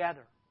coming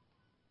together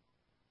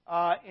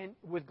and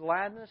with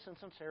gladness and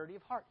sincerity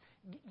of heart.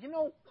 You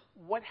know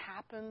what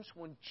happens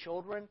when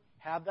children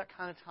have that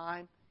kind of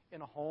time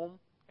in a home,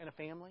 in a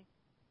family?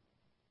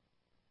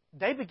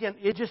 They begin,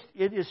 it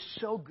is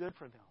so good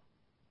for them.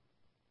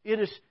 It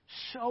is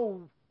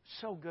so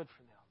good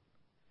for them.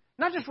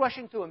 Not just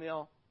rushing through a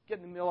meal,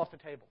 getting the meal off the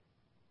table,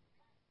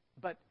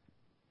 but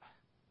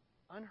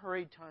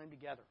unhurried time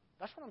together.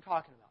 That's what I'm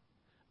talking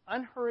about.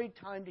 Unhurried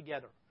time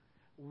together.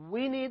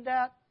 We need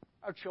that.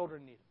 Our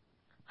children need it.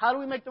 How do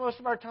we make the most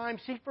of our time?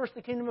 Seek first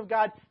the kingdom of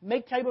God.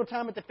 Make table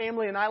time at the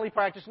family and nightly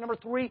practice. Number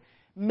 3,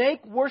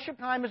 make worship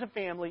time as a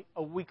family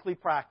a weekly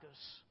practice.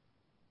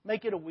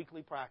 Make it a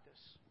weekly practice.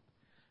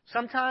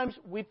 Sometimes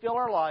we fill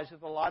our lives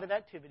with a lot of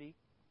activity.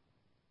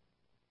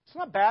 It's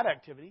not bad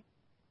activity.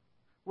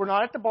 We're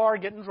not at the bar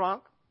getting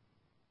drunk.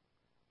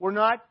 We're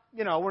not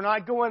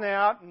going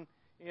out and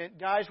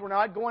guys, we're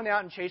not going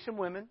out and chasing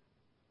women.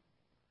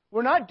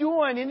 We're not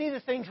doing any of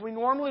the things we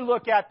normally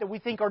look at that we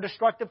think are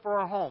destructive for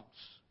our homes.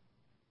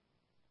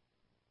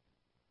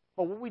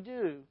 But what we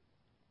do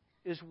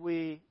is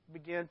we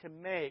begin to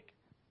make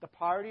the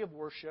priority of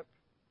worship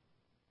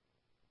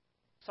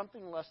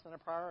something less than a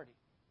priority.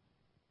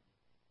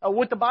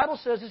 What the Bible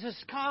says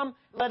is, come,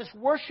 let us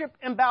worship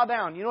and bow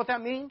down. You know what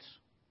that means?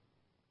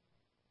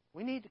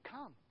 We need to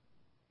come.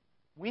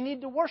 We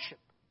need to worship.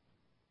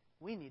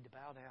 We need to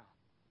bow down.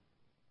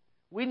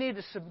 We need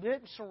to submit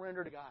and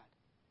surrender to God.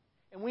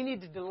 And we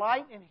need to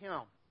delight in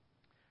Him.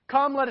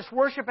 Come, let us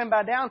worship and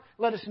bow down.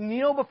 Let us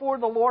kneel before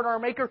the Lord our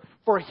Maker,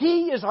 for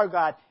He is our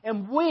God,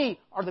 and we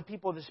are the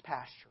people of His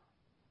pasture.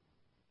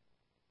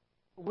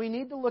 We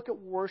need to look at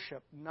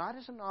worship not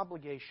as an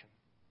obligation,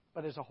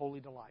 but as a holy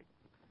delight.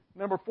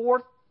 Number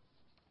four,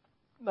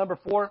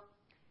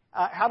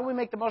 how do we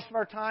make the most of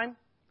our time?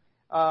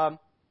 I'm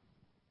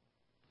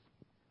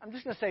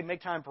just going to say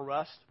make time for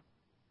rest.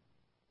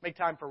 Make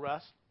time for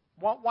rest.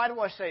 Why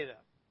do I say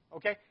that?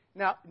 Okay?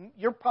 Now,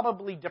 you're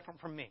probably different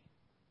from me.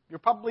 You're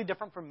probably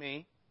different from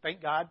me.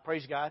 Thank God.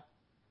 Praise God.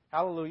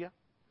 Hallelujah.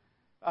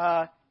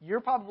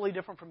 You're probably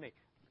different from me.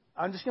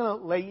 I'm just going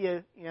to lay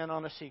you in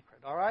on a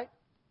secret, all right?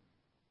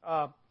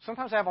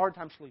 Sometimes I have a hard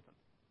time sleeping.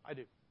 I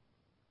do.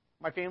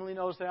 My family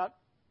knows that.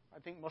 I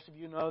think most of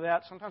you know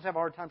that. Sometimes I have a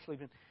hard time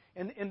sleeping.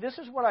 And this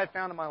is what I've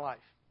found in my life.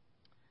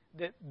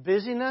 That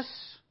busyness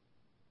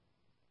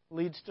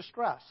leads to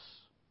stress.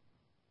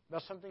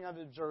 That's something I've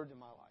observed in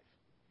my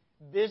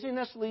life.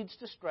 Busyness leads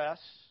to stress,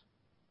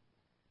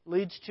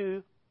 leads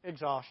to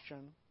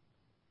exhaustion,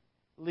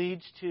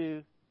 leads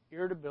to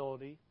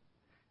irritability,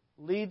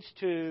 leads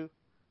to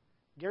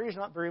Gary's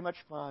not very much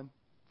fun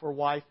for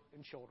wife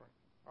and children.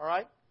 All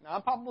right? Now,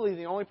 I'm probably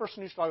the only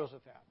person who struggles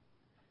with that.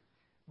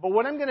 But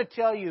what I'm going to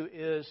tell you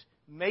is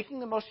making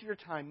the most of your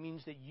time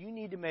means that you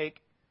need to make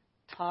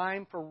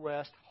time for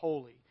rest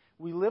holy.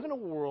 We live in a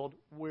world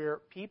where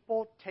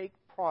people take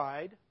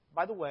pride.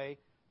 By the way,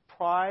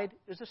 pride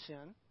is a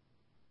sin.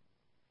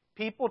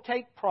 People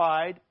take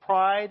pride.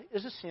 Pride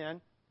is a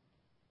sin.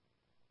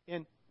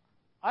 And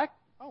I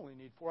only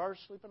need 4 hours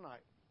of sleep a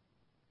night.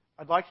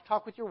 I'd like to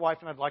talk with your wife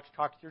and I'd like to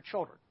talk with your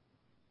children.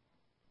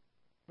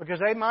 Because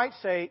they might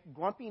say,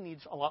 Grumpy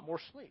needs a lot more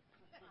sleep.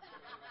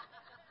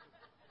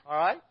 All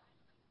right?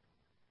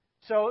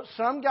 So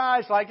some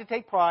guys like to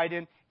take pride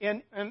in,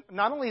 and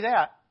not only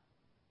that,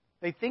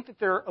 they think that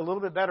they're a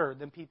little bit better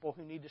than people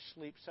who need to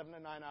sleep 7 to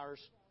 9 hours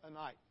a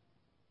night.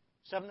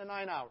 7 to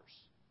 9 hours.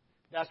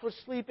 That's what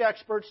sleep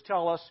experts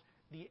tell us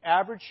the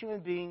average human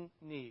being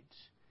needs.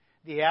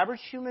 The average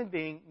human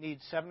being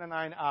needs 7 to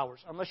 9 hours.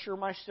 Unless you're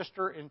my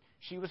sister and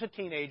she was a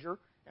teenager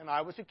and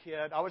I was a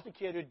kid. I was the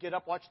kid who'd get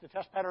up, watch the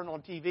test pattern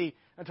on TV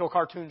until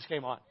cartoons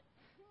came on.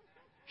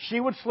 She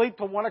would sleep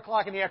till 1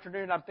 o'clock in the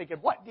afternoon. I'm thinking,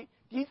 what? Do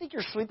you think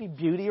you're Sleeping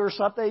Beauty or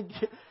something?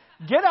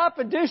 Get up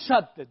and do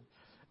something.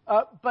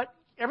 But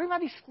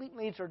everybody's sleep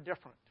needs are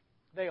different.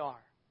 They are.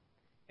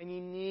 And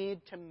you need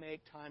to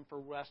make time for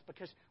rest.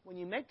 Because when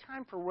you make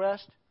time for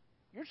rest,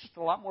 you're just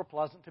a lot more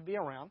pleasant to be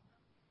around.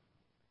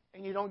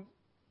 And you don't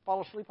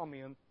fall asleep on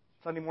me in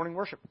Sunday morning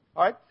worship.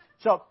 All right?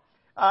 So,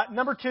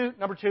 number two,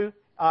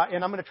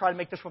 and I'm going to try to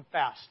make this one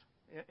fast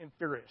and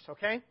furious,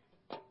 okay?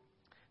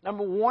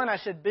 Number 1, I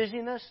said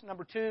busyness.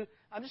 Number 2,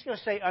 I'm just going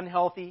to say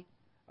unhealthy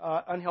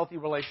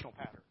relational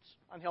patterns.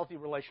 Unhealthy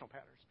relational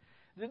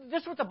patterns.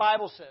 This is what the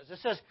Bible says. It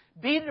says,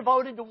 be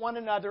devoted to one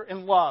another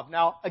in love.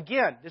 Now,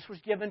 again, this was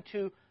given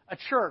to a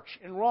church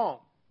in Rome,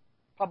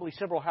 probably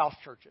several house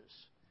churches.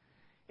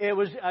 It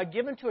was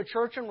given to a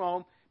church in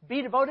Rome.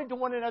 Be devoted to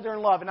one another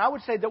in love. And I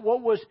would say that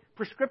what was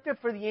prescriptive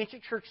for the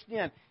ancient church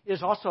then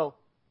is also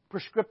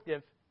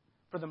prescriptive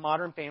for the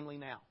modern family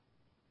now.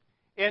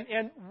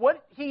 And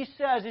what he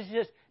says is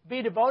just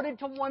be devoted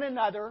to one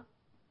another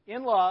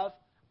in love.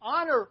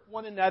 Honor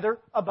one another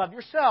above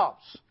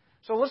yourselves.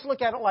 So let's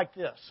look at it like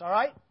this, all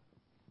right?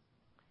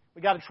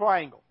 We got a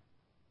triangle,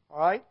 all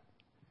right?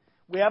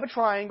 We have a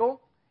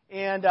triangle,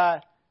 and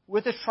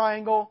with this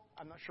triangle,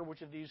 I'm not sure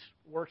which of these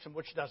works and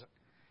which doesn't,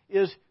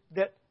 is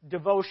that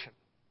devotion.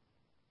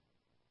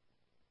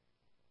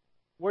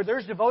 Where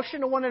there's devotion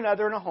to one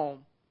another in a home,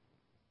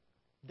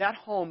 that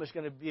home is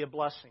going to be a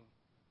blessing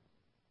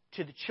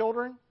to the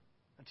children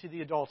and to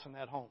the adults in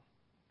that home.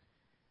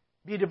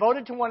 Be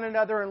devoted to one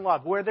another in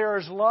love. Where there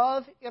is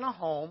love in a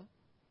home,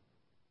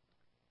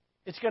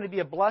 it's going to be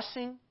a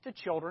blessing to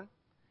children.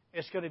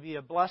 It's going to be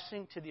a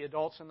blessing to the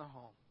adults in the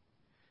home.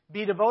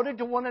 Be devoted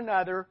to one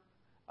another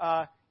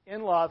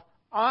in love,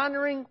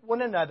 honoring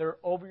one another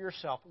over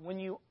yourself. When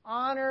you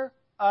honor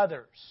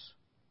others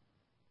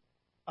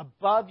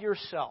above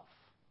yourself,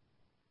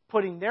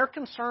 putting their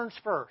concerns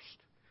first,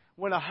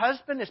 When a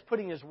husband is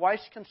putting his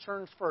wife's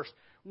concerns first,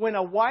 when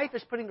a wife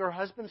is putting her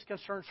husband's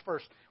concerns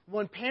first,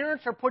 when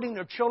parents are putting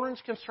their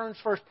children's concerns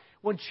first,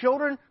 when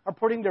children are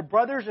putting their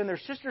brothers' and their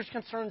sisters'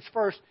 concerns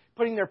first,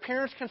 putting their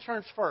parents'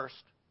 concerns first,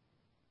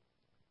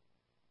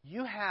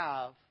 you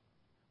have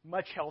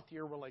much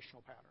healthier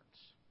relational patterns.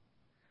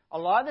 A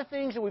lot of the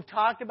things that we've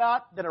talked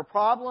about that are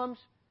problems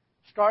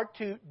start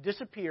to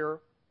disappear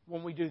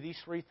when we do these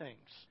three things.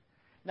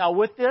 Now,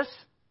 with this,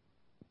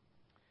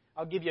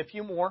 I'll give you a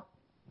few more,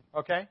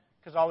 okay?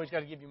 Because I always got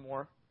to give you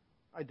more.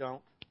 I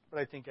don't, but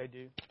I think I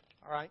do.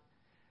 All right?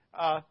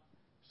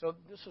 So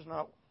this is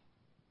not...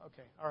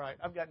 Okay, all right.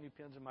 I've got new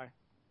pens in my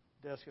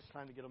desk. It's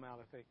time to get them out,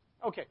 I think.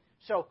 Okay,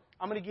 so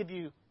I'm going to give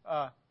you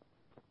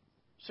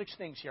 6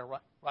 things here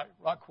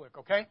right quick,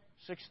 okay?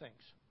 6 things.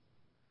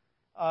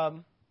 I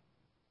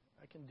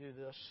can do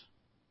this,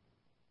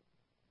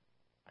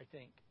 I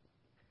think.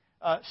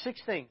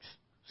 6 things.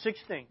 6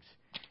 things.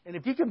 And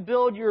if you can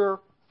build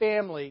your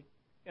family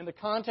in the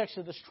context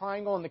of this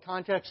triangle, in the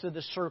context of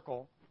this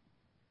circle,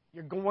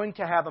 you're going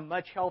to have a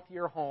much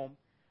healthier home,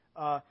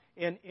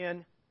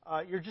 and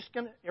you're just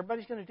going to,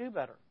 everybody's going to do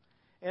better.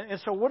 And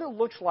so what it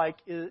looks like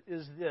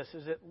is this: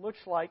 it looks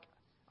like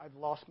I've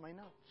lost my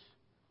notes.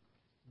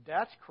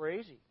 That's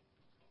crazy.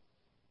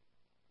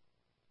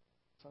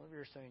 Some of you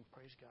are saying,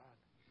 "Praise God."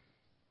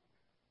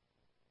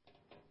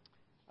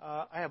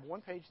 I have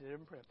one page that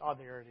didn't print. Oh,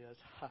 there it is.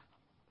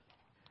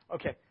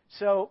 Okay,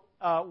 so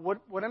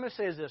what I'm going to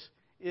say is this: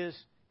 is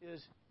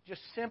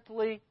just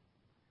simply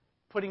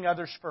putting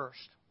others first.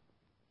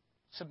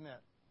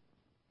 Submit.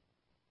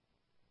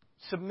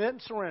 Submit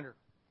and surrender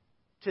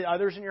to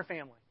others in your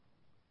family.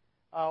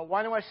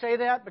 Why do I say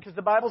that? Because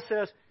the Bible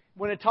says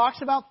when it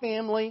talks about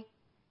family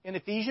in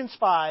Ephesians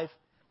 5,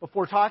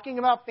 before talking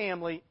about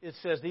family, it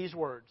says these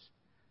words: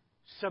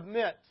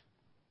 submit.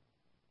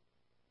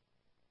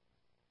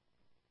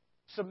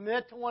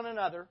 Submit to one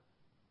another.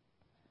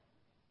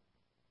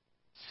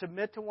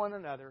 Submit to one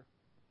another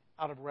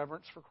out of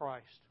reverence for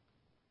Christ.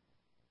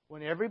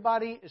 When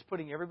everybody is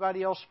putting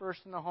everybody else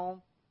first in the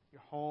home,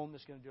 your home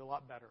is going to do a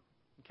lot better.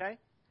 Okay?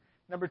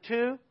 Number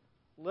 2,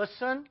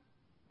 listen.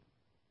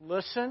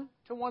 Listen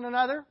to one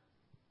another.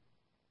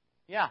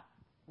 Yeah,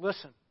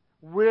 listen.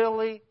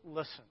 Really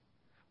listen.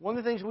 One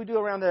of the things we do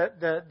around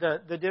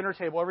the dinner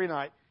table every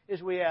night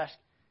is we ask,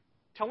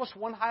 tell us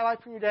one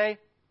highlight from your day,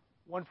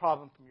 one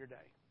problem from your day.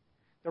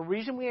 The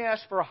reason we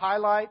ask for a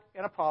highlight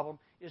and a problem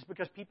is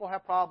because people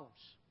have problems.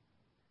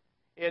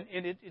 And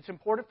it's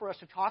important for us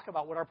to talk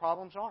about what our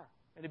problems are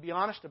and to be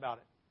honest about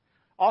it.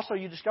 Also,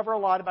 you discover a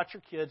lot about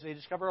your kids. They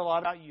discover a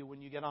lot about you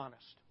when you get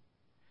honest.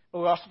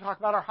 But we also talk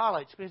about our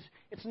highlights because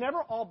it's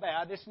never all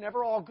bad. It's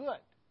never all good.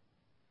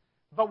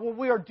 But what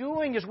we are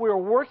doing is we are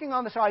working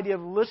on this idea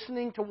of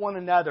listening to one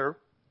another.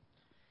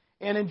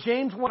 And in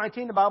James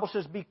 1:19, the Bible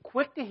says, be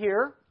quick to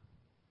hear,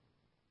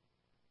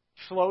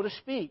 slow to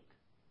speak,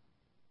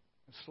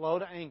 and slow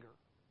to anger.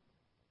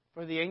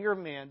 For the anger of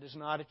man does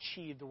not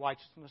achieve the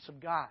righteousness of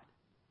God.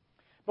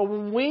 But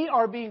when we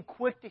are being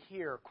quick to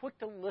hear, quick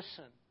to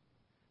listen,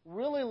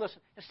 really listen,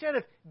 instead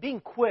of being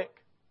quick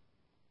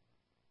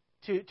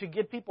to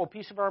give people a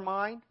piece of our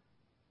mind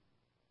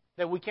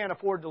that we can't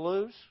afford to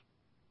lose,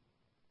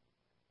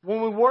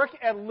 when we work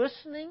at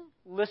listening,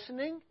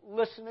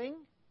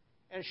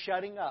 and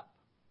shutting up.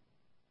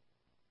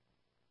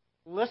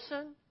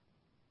 Listen,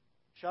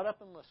 shut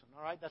up and listen.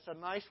 All right? That's a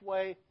nice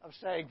way of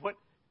saying what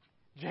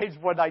James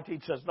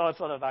 1:19 says. No, it's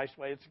not a nice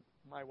way. It's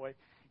my way.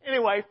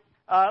 Anyway,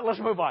 let's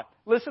move on.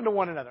 Listen to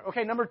one another.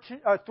 Okay, number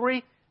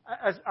 3,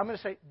 I'm going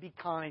to say be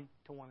kind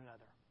to one another.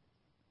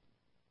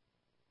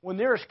 When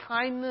there is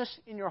kindness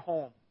in your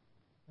home,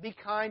 be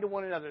kind to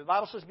one another. The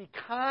Bible says be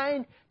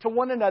kind to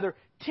one another,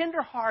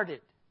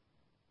 tender-hearted.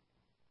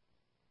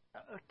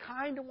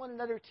 Kind to one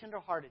another,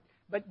 tender-hearted.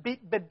 But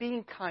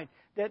being kind.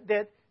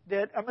 That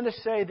I'm going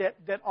to say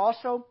that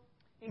also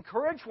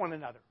encourage one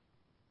another.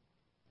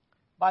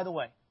 By the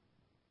way,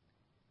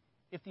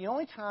 if the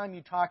only time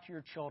you talk to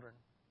your children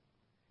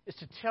is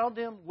to tell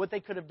them what they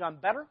could have done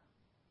better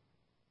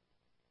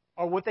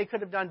or what they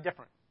could have done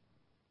different.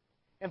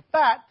 In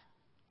fact,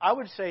 I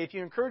would say if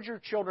you encourage your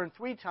children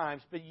 3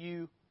 times, but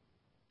you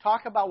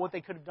talk about what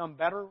they could have done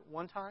better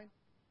one time,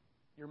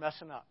 you're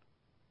messing up.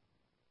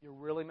 You're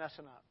really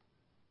messing up.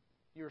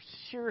 You're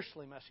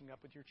seriously messing up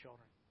with your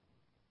children.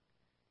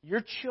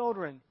 Your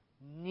children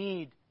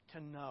need to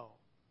know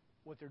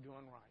what they're doing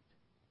right.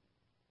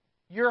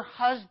 Your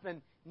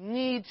husband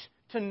needs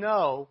to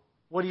know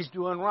what he's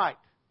doing right.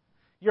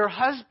 Your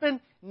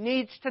husband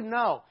needs to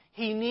know.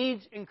 He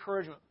needs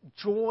encouragement.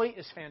 Joy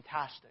is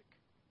fantastic.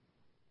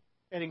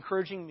 And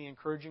encouraging me,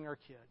 encouraging our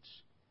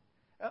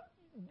kids.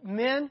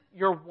 Men,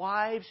 your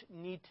wives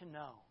need to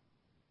know.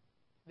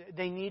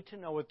 They need to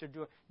know what they're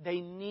doing.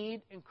 They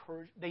need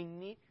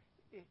encouragement.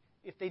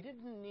 If they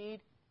didn't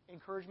need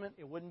encouragement,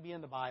 it wouldn't be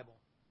in the Bible.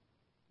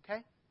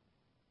 Okay?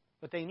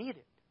 But they need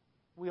it.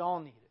 We all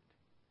need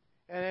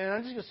it. And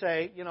I'm just going to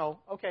say,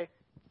 okay,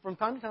 from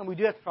time to time we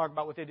do have to talk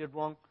about what they did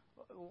wrong.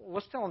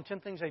 Let's tell them 10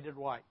 things they did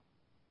right.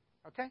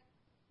 Okay?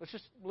 Let's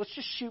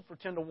just shoot for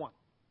 10 to 1.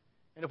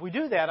 And if we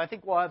do that, I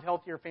think we'll have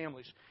healthier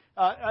families.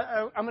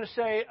 I'm going to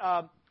say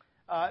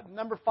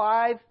number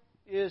 5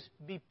 is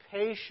be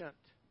patient.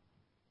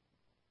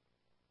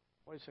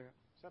 Wait a second.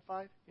 Is that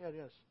 5? Yeah, it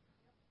is.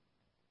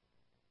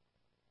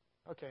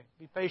 Okay.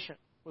 Be patient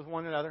with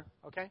one another.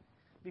 Okay?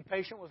 Be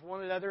patient with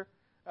one another.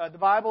 The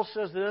Bible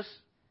says this,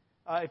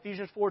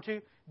 Ephesians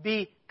 4:2,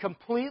 be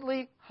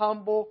completely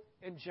humble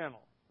and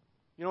gentle.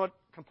 You know what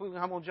completely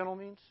humble and gentle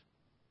means?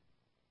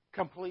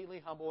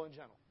 Completely humble and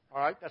gentle. All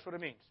right? That's what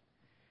it means.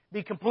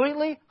 Be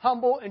completely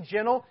humble and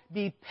gentle.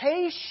 Be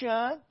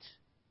patient,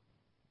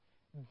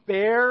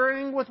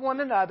 bearing with one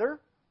another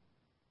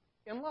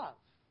in love.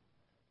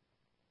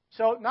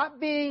 So not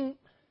being,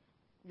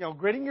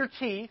 gritting your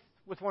teeth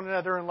with one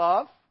another in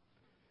love,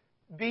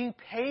 being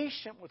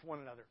patient with one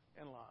another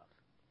in love.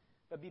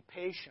 But be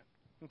patient.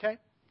 Okay?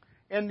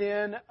 And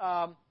then,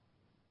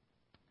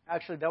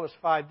 actually, that was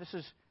 5. This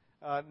is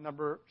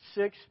number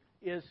 6,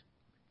 is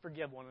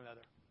forgive one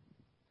another.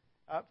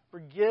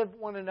 Forgive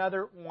one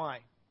another. Why?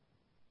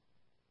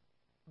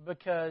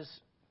 Because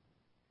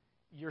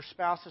your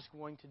spouse is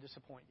going to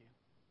disappoint you.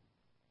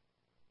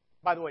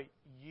 By the way,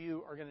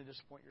 you are going to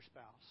disappoint your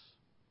spouse.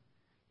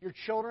 Your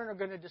children are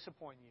going to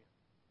disappoint you.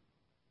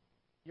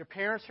 Your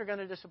parents are going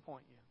to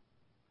disappoint you.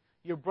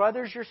 Your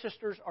brothers, your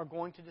sisters are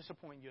going to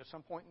disappoint you at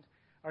some point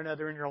or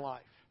another in your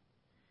life.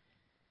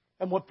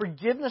 And what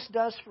forgiveness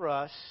does for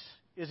us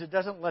is it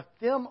doesn't let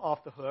them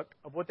off the hook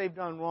of what they've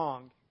done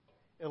wrong.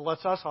 It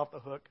lets us off the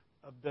hook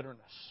of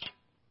bitterness.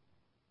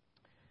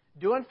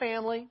 Doing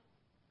family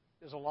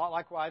is a lot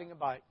like riding a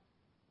bike.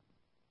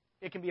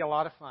 It can be a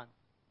lot of fun.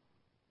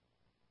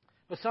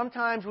 But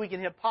sometimes we can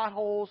hit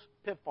potholes,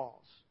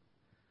 pitfalls.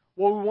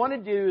 What we want to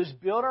do is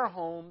build our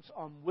homes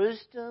on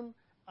wisdom,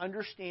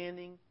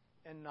 understanding,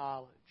 and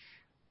knowledge.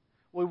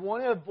 We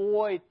want to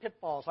avoid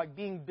pitfalls like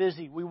being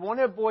busy. We want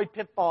to avoid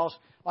pitfalls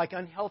like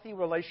unhealthy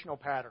relational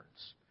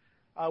patterns.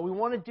 We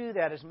want to do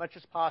that as much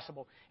as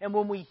possible. And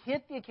when we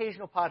hit the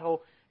occasional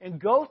pothole and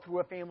go through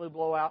a family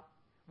blowout,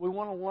 we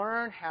want to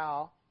learn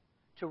how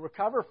to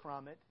recover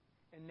from it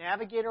and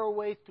navigate our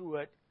way through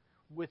it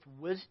with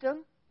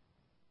wisdom,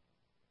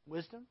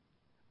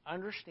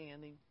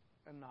 understanding,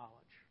 and knowledge.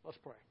 Let's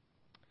pray.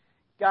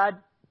 God,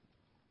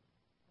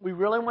 we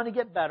really want to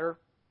get better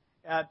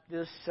at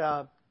this,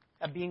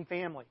 at being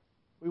family.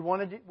 We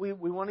want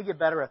to get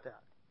better at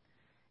that.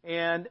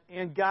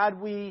 And God,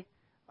 we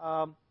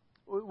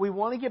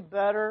want to get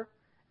better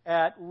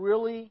at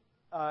really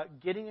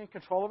getting in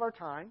control of our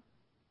time,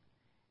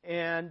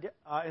 and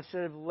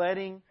instead of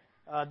letting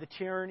the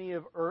tyranny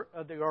of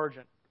the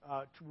urgent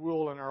to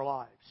rule in our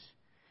lives.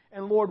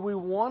 And Lord, we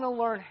want to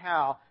learn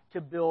how to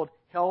build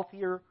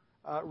healthier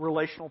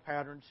relational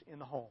patterns in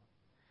the home.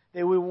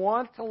 That we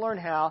want to learn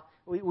how,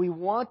 we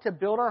want to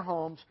build our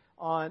homes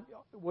on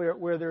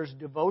where there's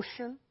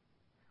devotion,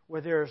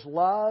 where there's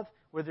love,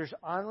 where there's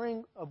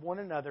honoring of one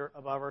another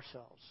above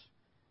ourselves.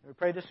 And we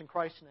pray this in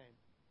Christ's name.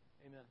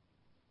 Amen.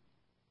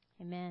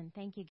 Amen. Thank you.